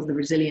sport builds, the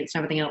resilience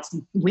and everything else,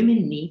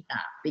 women need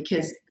that,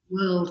 because the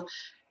world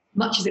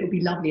much as it would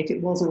be lovely if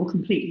it was all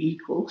completely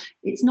equal,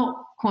 it's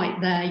not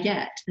quite there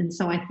yet. And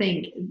so I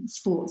think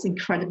sport's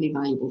incredibly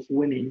valuable for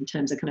women in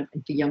terms of for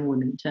young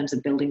women in terms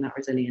of building that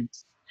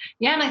resilience.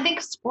 Yeah, and I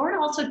think sport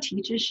also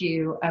teaches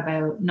you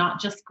about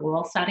not just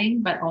goal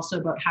setting, but also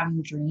about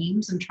having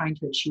dreams and trying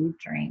to achieve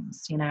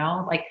dreams,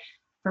 Like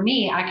for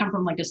me, I come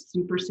from like a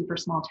super, super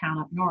small town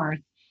up north,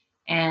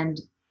 and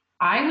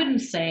I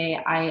wouldn't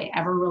say I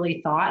ever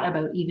really thought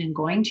about even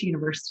going to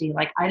university.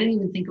 Like I didn't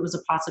even think it was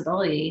a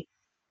possibility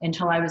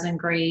until I was in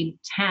grade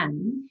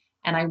 10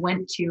 and I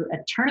went to a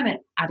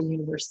tournament at a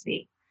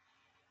university.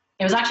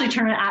 It was actually a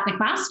tournament at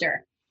McMaster.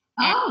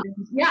 Oh,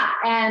 yeah.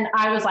 And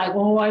I was like,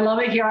 oh, I love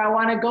it here. I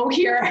want to go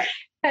here.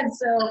 And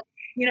so,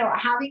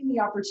 having the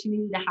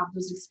opportunity to have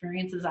those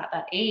experiences at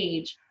that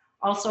age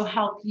also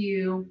help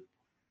you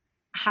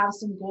have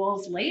some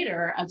goals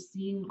later of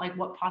seeing like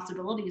what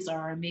possibilities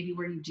are and maybe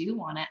where you do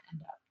want to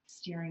end up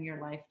steering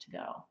your life to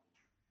go.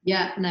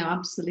 Yeah, no,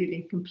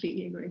 absolutely.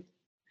 Completely agree.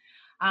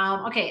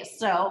 Okay,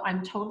 so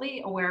I'm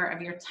totally aware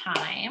of your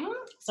time.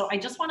 So I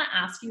just want to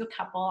ask you a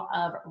couple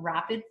of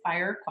rapid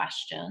fire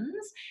questions.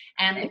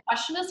 And the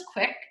question is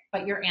quick,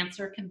 but your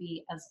answer can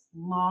be as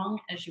long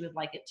as you would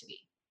like it to be.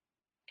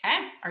 Okay,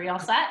 are you all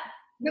set?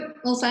 Yep,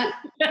 all set.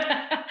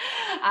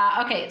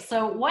 Okay,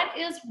 so what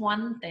is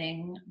one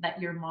thing that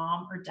your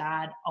mom or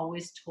dad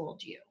always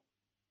told you?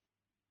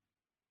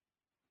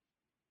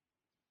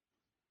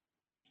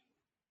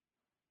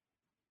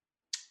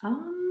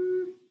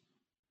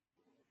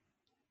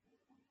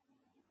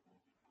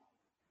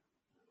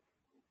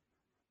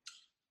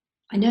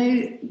 I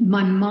know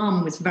my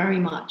mum was very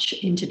much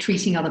into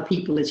treating other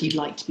people as you'd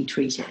like to be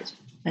treated.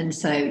 And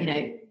so,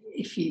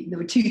 there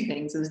were two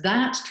things. There was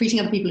that, treating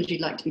other people as you'd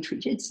like to be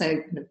treated.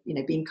 So,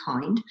 being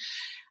kind.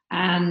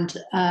 And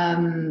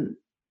I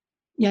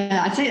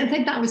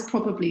think that was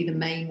probably the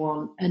main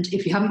one. And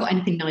if you haven't got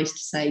anything nice to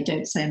say,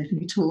 don't say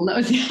anything at all. That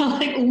was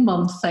like all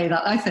mums say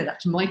that. I say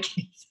that to my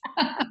kids.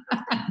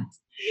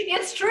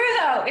 It's true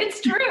though. It's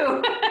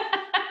true.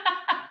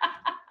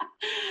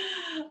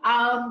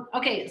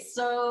 Okay,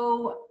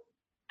 so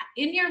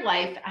in your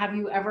life, have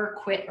you ever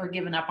quit or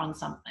given up on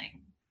something?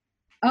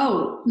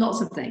 Oh, lots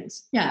of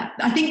things. Yeah,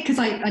 I think because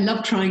I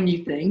love trying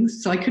new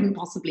things, so I couldn't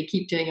possibly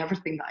keep doing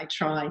everything that I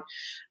try.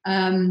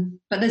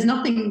 But there's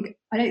nothing,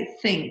 I don't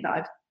think, that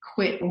I've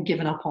quit or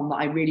given up on that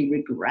I really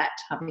regret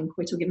having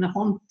quit or given up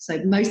on.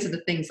 So most of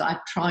the things that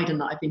I've tried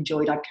and that I've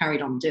enjoyed, I've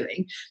carried on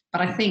doing.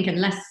 But I think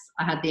unless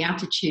I had the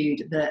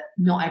attitude that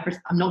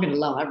I'm not going to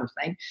love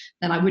everything,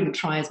 then I wouldn't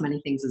try as many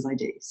things as I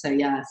do. So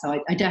yeah,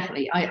 so I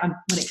definitely, when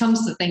it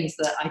comes to things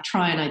that I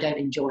try and I don't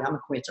enjoy, I'm a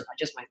quitter. I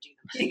just won't do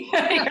them.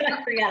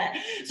 Forget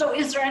it. So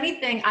is there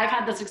anything, I've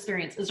had this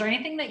experience, is there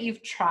anything that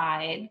you've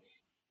tried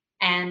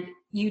and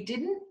you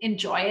didn't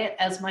enjoy it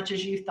as much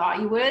as you thought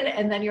you would,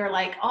 and then you're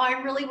like, oh,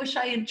 I really wish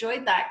I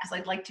enjoyed that because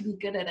I'd like to be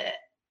good at it?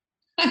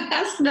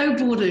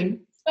 Snowboarding.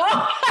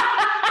 Oh.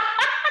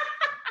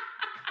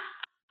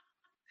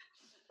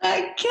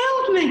 That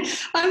killed me.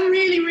 I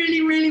really,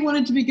 really, really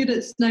wanted to be good at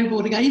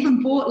snowboarding. I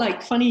even bought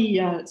like funny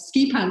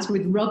ski pants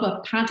with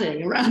rubber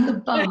padding around the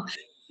bum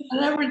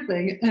and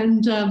everything.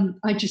 And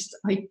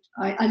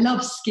I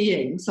love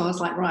skiing. So I was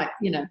like, right,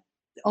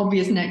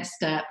 obvious next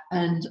step.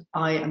 And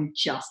I am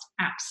just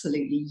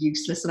absolutely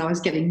useless. And I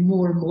was getting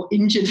more and more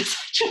injured as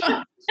I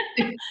tried.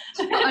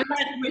 I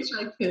really wish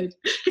I could,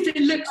 because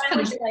it looks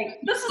kind of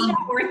like, this is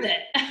not worth it.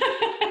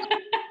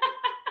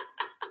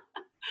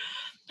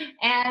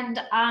 And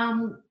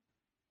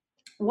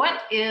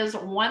what is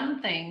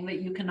one thing that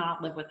you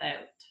cannot live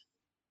without?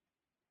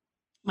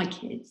 My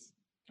kids.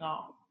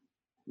 Oh,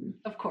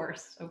 of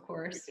course,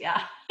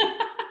 yeah.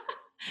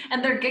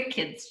 And they're good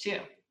kids too.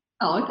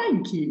 Oh,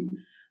 thank you.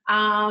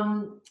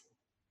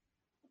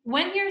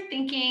 When you're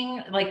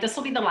thinking, like, this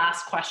will be the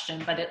last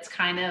question, but it's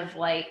kind of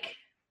like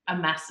a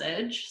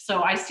message.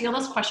 So I steal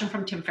this question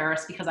from Tim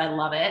Ferriss because I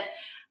love it.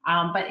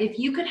 But if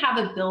you could have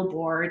a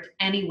billboard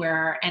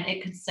anywhere and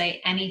it could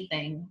say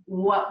anything,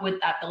 what would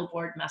that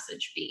billboard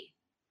message be?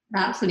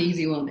 That's an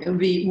easy one. It would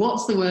be,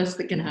 what's the worst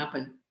that can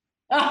happen?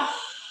 Oh.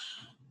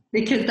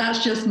 Because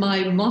that's just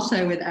my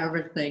motto with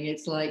everything.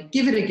 It's like,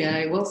 give it a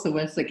go. What's the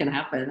worst that can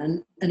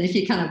happen? And if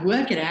you kind of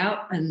work it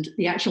out and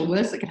the actual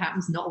worst that can happen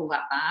is not all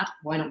that bad,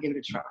 why not give it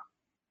a try?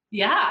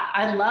 Yeah,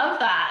 I love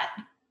that.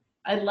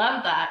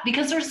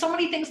 Because there's so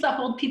many things that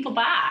hold people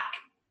back.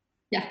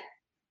 Yeah.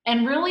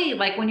 And really,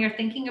 like, when you're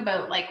thinking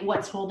about like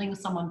what's holding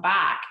someone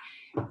back,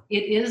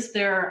 it is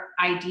their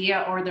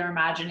idea or their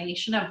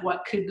imagination of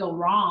what could go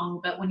wrong.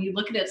 But when you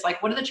look at it, it's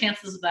like, what are the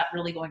chances of that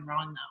really going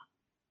wrong now?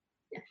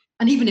 Yeah.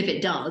 And even if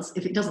it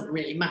doesn't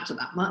really matter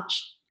that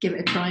much, give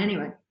it a try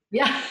anyway.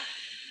 Yeah.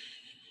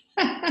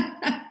 So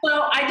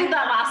I did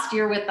that last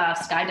year with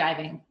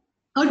skydiving.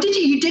 Oh, did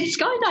you? You did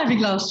skydiving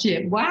last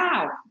year?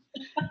 Wow.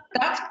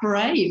 That's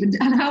brave.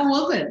 And how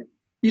was it?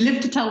 You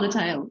lived to tell the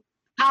tale.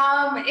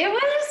 It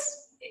was,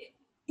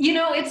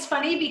 it's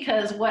funny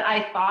because what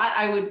I thought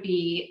I would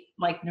be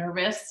like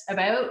nervous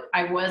about,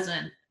 I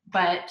wasn't,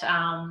 but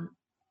I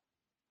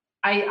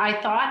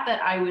thought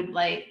that I would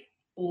like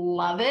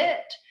love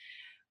it,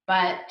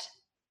 But,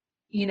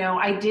 you know,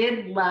 I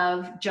did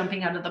love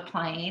jumping out of the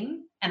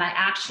plane, and I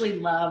actually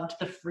loved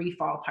the free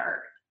fall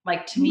part.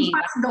 Like, to me,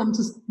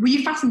 were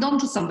you fastened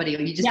onto somebody,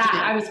 or you just? Yeah,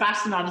 I was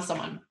fastened onto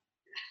someone.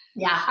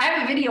 Yeah, I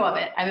have a video of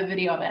it.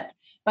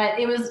 But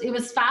it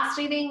was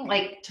fascinating,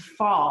 like, to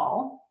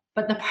fall.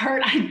 But the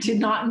part I did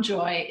not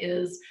enjoy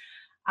is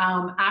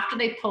after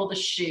they pull the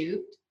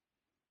chute,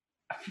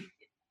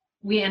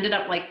 we ended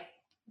up like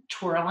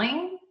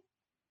twirling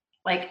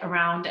like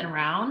around and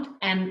around.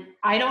 And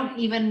I didn't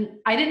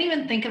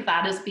even think of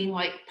that as being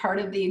like part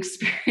of the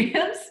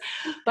experience,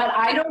 but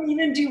I don't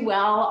even do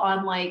well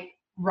on like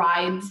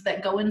rides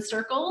that go in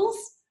circles.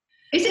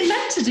 Is it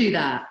meant to do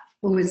that?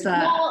 Or was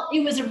that? Well,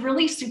 it was a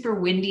really super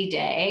windy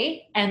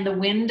day, and the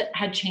wind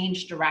had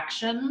changed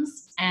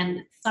directions,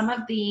 and some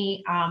of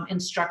the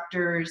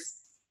instructors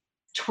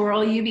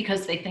twirl you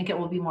because they think it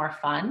will be more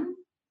fun.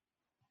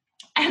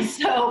 And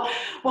so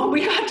when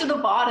we got to the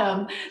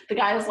bottom, the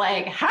guy was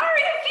like, "How are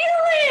you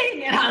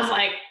feeling?" And I was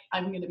like,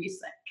 "I'm going to be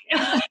sick."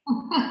 I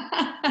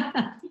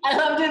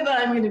loved it, but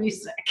I'm going to be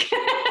sick.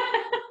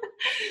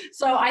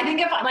 So I think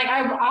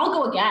I'll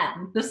go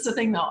again. This is the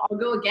thing though, I'll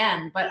go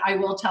again, but I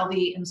will tell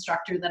the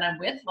instructor that I'm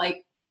with,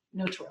 like,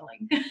 no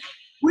twirling.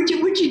 Would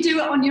you do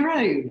it on your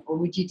own, or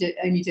would you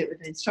only do it with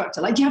an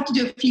instructor? Like, do you have to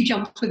do a few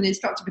jumps with an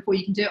instructor before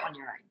you can do it on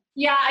your own?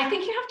 Yeah, I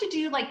think you have to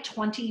do like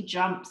 20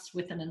 jumps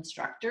with an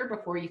instructor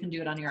before you can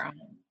do it on your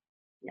own.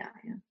 Yeah.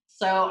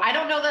 So I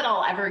don't know that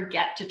I'll ever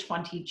get to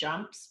 20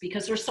 jumps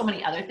because there's so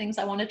many other things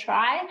I want to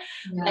try.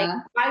 Yeah. Like,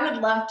 I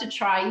would love to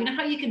try, you know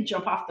how you can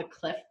jump off the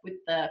cliff with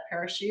the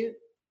parachute?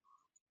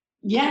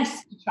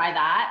 Yes. Try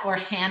that, or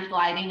hand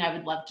gliding, I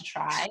would love to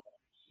try.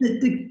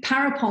 The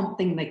parapomp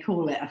thing, they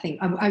call it, I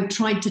think. I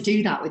tried to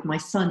do that with my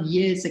son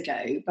years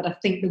ago, but I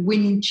think the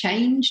wind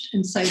changed,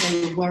 and so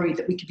they were worried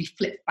that we could be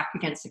flipped back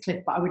against the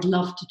cliff, but I would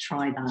love to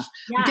try that.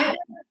 Yeah.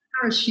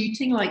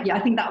 Parachuting, I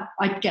think that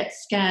I'd get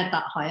scared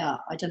that high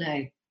up. I don't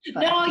know.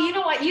 But no, you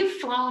know what? You've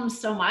flown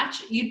so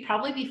much, you'd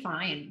probably be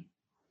fine.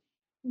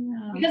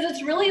 Yeah. Because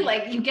it's really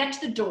like you get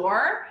to the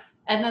door,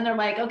 and then they're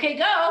like, "Okay,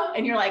 go,"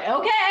 and you're like,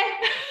 "Okay."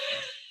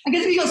 I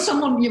guess if you're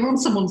on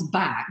someone's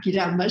back, you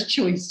don't have much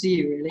choice, do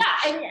you, really?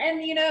 Yeah,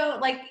 and you know,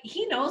 like,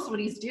 he knows what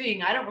he's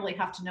doing. I don't really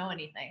have to know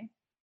anything.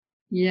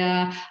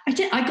 Yeah,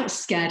 I got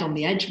scared on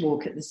the edge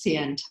walk at the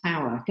CN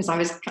Tower because I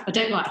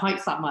don't like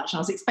heights that much, and I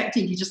was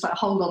expecting you just like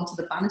hold on to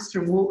the banister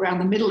and walk around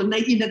the middle, and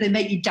they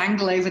make you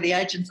dangle over the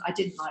edge, and I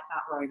didn't like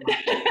that very much.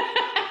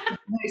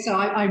 So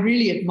I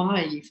really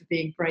admire you for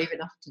being brave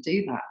enough to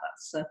do that.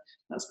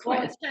 That's quite.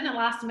 Well, it's kind of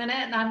last minute,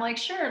 and I'm like,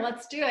 sure,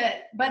 let's do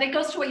it. But it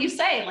goes to what you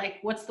say, like,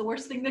 what's the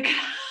worst thing that could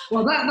happen?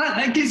 Well,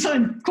 that gives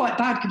something quite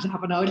bad could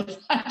happen, I would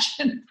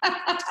imagine.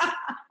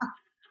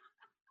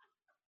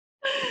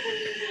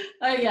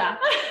 Yeah.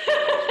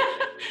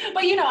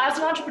 But you know, as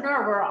an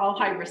entrepreneur, we're all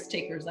high risk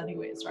takers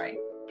anyways, right?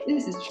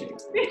 This is true.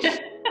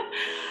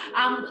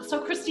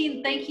 So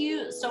Christine, thank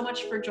you so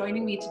much for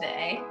joining me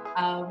today.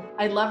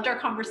 I loved our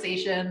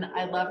conversation.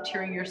 I loved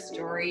hearing your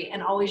story,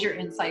 and always your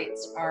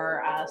insights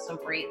are so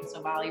great and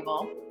so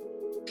valuable.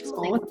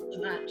 So thank you so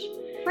much.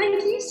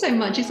 Thank you so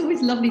much. It's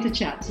always lovely to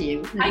chat to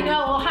you. I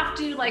know, we'll have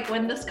to, like,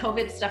 when this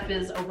COVID stuff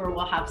is over,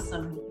 we'll have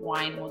some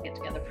wine. We'll get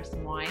together for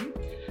some wine.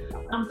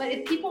 But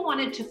if people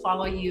wanted to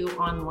follow you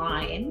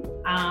online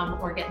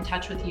or get in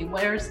touch with you,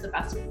 where's the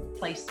best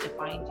place to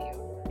find you?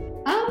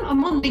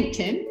 I'm on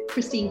LinkedIn,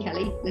 Christine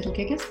Kelly, Little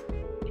Kickers.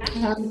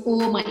 Okay.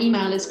 Or my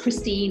email is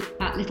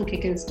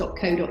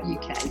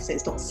christine@littlekickers.co.uk. So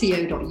it's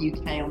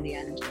 .co.uk on the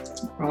end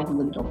rather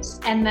than dots.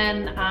 And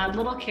then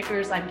Little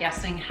Kickers, I'm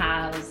guessing,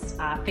 has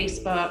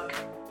Facebook,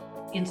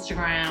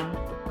 Instagram.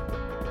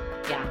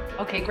 Yeah.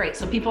 Okay, great.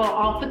 So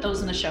I'll put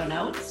those in the show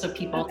notes so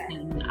people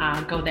can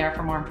go there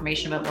for more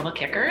information about Little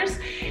Kickers.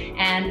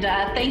 And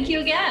thank you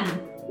again.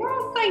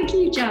 Well, thank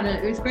you,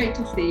 Janet. It was great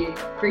to see you.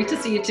 Great to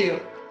see you too.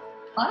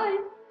 Bye.